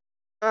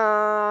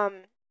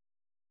 Um,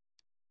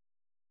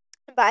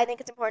 but I think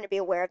it's important to be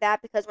aware of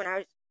that because when I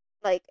was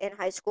like in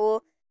high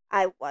school,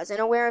 I wasn't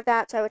aware of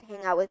that, so I would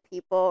hang out with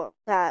people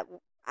that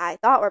I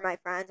thought were my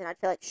friends, and I'd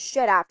feel like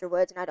shit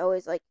afterwards, and I'd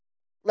always like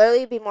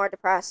literally be more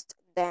depressed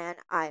than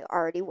I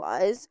already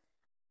was.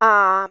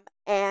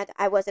 And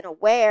I wasn't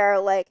aware,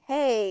 like,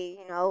 hey,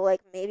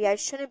 like maybe I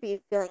shouldn't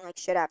be feeling like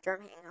shit after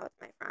I'm hanging out with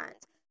my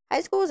friends.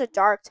 High school was a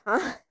dark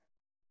time.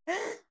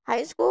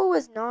 High school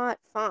was not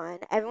fun.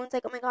 Everyone's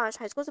like, oh my gosh,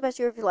 high school's the best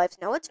year of your life.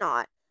 No, it's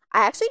not.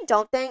 I actually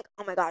don't think,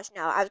 oh my gosh,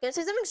 no. I was going to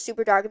say something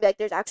super dark and be like,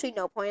 there's actually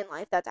no point in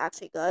life that's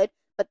actually good.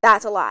 But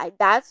that's a lie.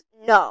 That's,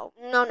 no,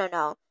 no, no,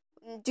 no.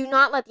 Do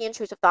not let the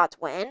intrusive thoughts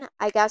win.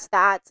 I guess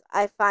that's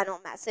a final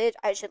message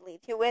I should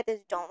leave you with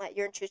is don't let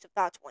your intrusive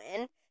thoughts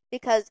win.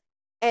 Because,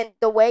 and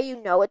the way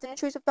you know it's an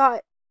intrusive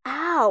thought,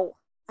 ow,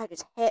 I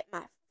just hit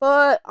my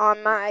foot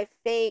on my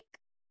fake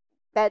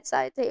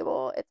bedside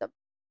table. It's a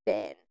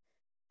bin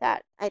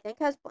that I think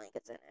has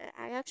blankets in it.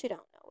 I actually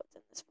don't know what's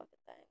in this fucking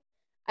thing.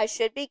 I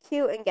should be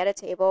cute and get a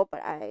table,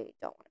 but I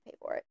don't want to pay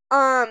for it.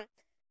 Oh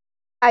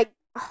my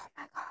god.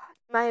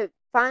 My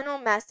final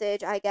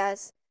message, I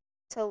guess,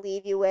 to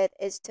leave you with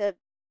is to,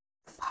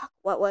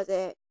 what was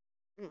it?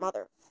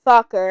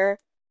 Motherfucker.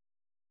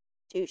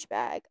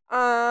 Douchebag.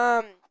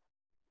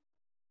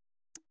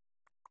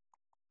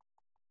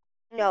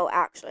 No,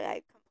 actually,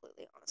 I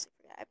completely, honestly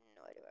forget. I have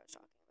no idea what I was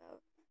talking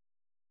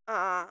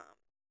about.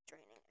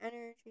 Draining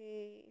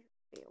energy.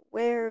 Be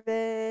aware of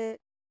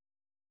it.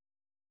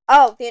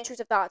 Oh, the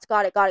intrusive thoughts.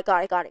 Got it.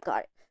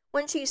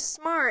 When she's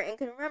smart and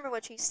can remember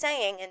what she's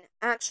saying and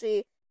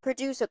actually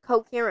produce a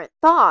coherent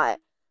thought,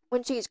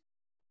 when she's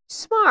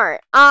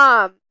smart,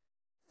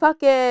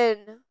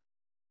 fucking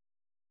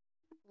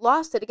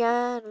lost it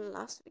again.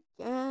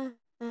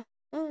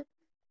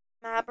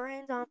 My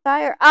brain's on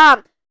fire.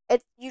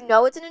 It's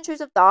it's an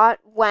intrusive thought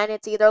when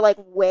it's either like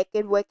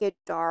wicked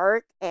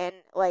dark and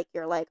like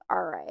you're like,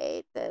 all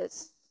right,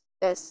 this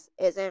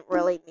isn't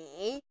really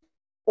me,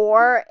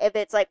 or if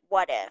it's like,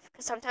 what if?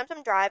 Because sometimes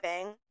I'm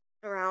driving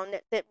around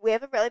that we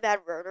have a really bad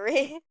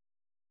rotary,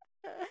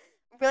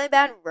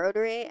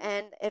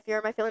 and if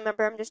you're my family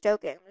member, I'm just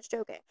joking.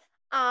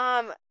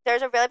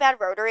 There's a really bad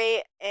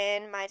rotary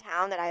in my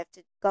town that I have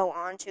to go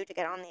on to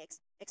get on the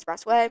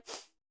expressway.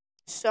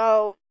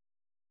 So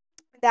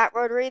that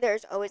rotary,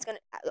 there's always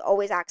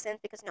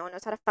accidents because no one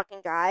knows how to fucking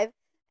drive,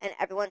 and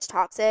everyone's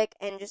toxic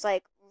and just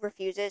like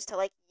refuses to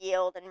like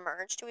yield and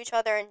merge to each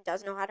other and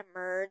doesn't know how to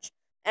merge.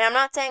 And I'm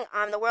not saying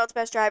I'm the world's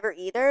best driver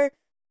either,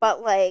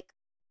 but like,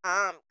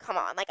 come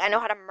on, like I know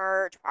how to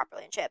merge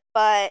properly and shit,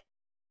 but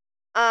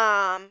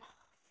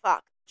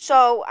fuck.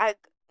 So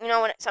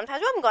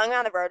sometimes when I'm going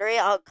around the rotary,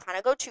 I'll kind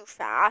of go too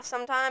fast.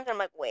 Sometimes I'm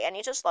like, wait, I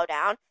need to slow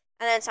down.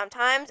 And then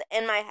sometimes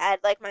in my head,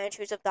 like my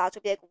intrusive thoughts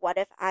would be like, what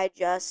if I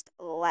just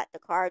let the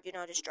car,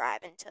 just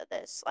drive into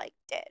this like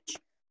ditch?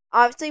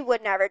 Obviously,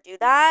 would never do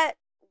that.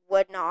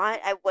 Would not.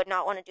 I would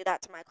not want to do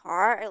that to my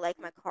car. I like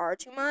my car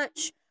too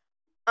much.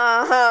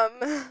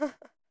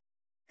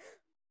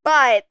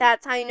 But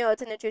that's how you know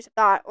it's an intrusive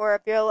thought. Or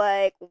if you're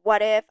like,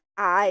 what if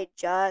I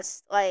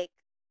just like,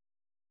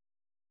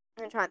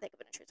 I'm trying to think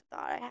of an intrusive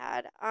thought I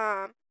had.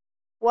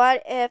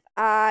 What if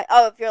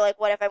if you're like,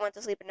 what if I went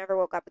to sleep and never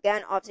woke up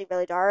again? Obviously,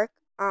 really dark.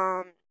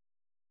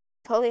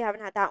 Totally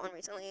haven't had that one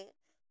recently.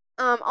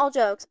 All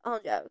jokes.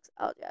 Like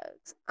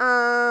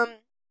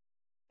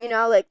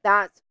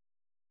that's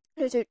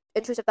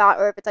intrusive thought,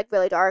 or if it's like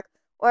really dark,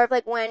 or if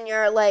like when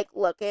you're like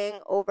looking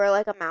over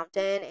like a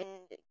mountain and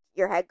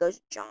your head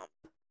goes jump.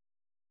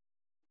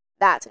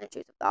 That's an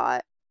intrusive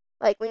thought.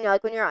 Like when you're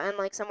on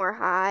like somewhere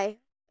high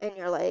and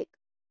you're like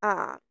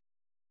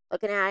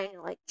looking at it and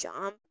you're like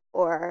jump,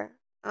 or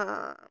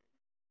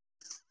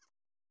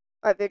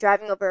if you're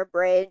driving over a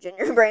bridge and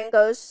your brain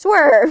goes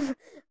swerve.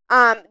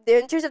 The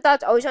intrusive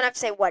thoughts always don't have to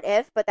say what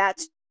if, but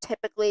that's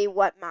typically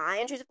what my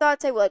intrusive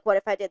thoughts say. Like, what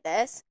if I did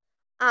this?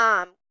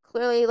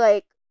 Clearly,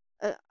 like,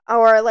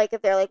 or like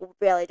if they're like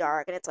really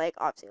dark and it's like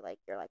obviously like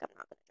you're like, I'm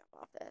not gonna jump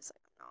off this.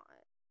 Like, I'm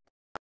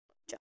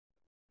not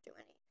do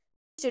any.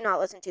 Do not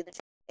listen to the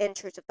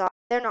intrusive thoughts.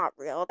 They're not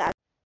real. That's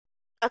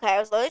okay. I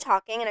was literally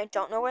talking and I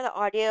don't know where the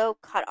audio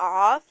cut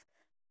off.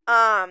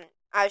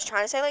 I was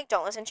trying to say, like,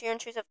 don't listen to your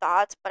intrusive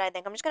thoughts, but I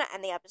think I'm just going to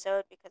end the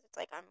episode because it's,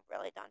 like, I'm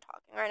really done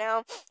talking right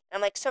now.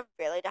 I'm, like,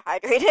 severely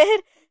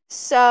dehydrated.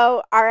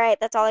 So, alright,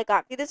 that's all I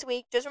got for you this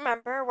week. Just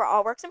remember, we're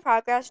all works in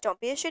progress.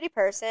 Don't be a shitty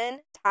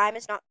person. Time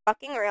is not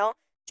fucking real.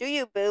 Do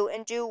you, boo,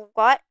 and do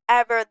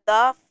whatever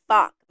the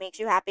fuck makes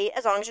you happy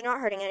as long as you're not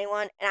hurting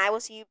anyone. And I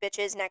will see you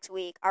bitches next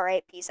week.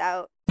 Alright, peace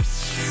out.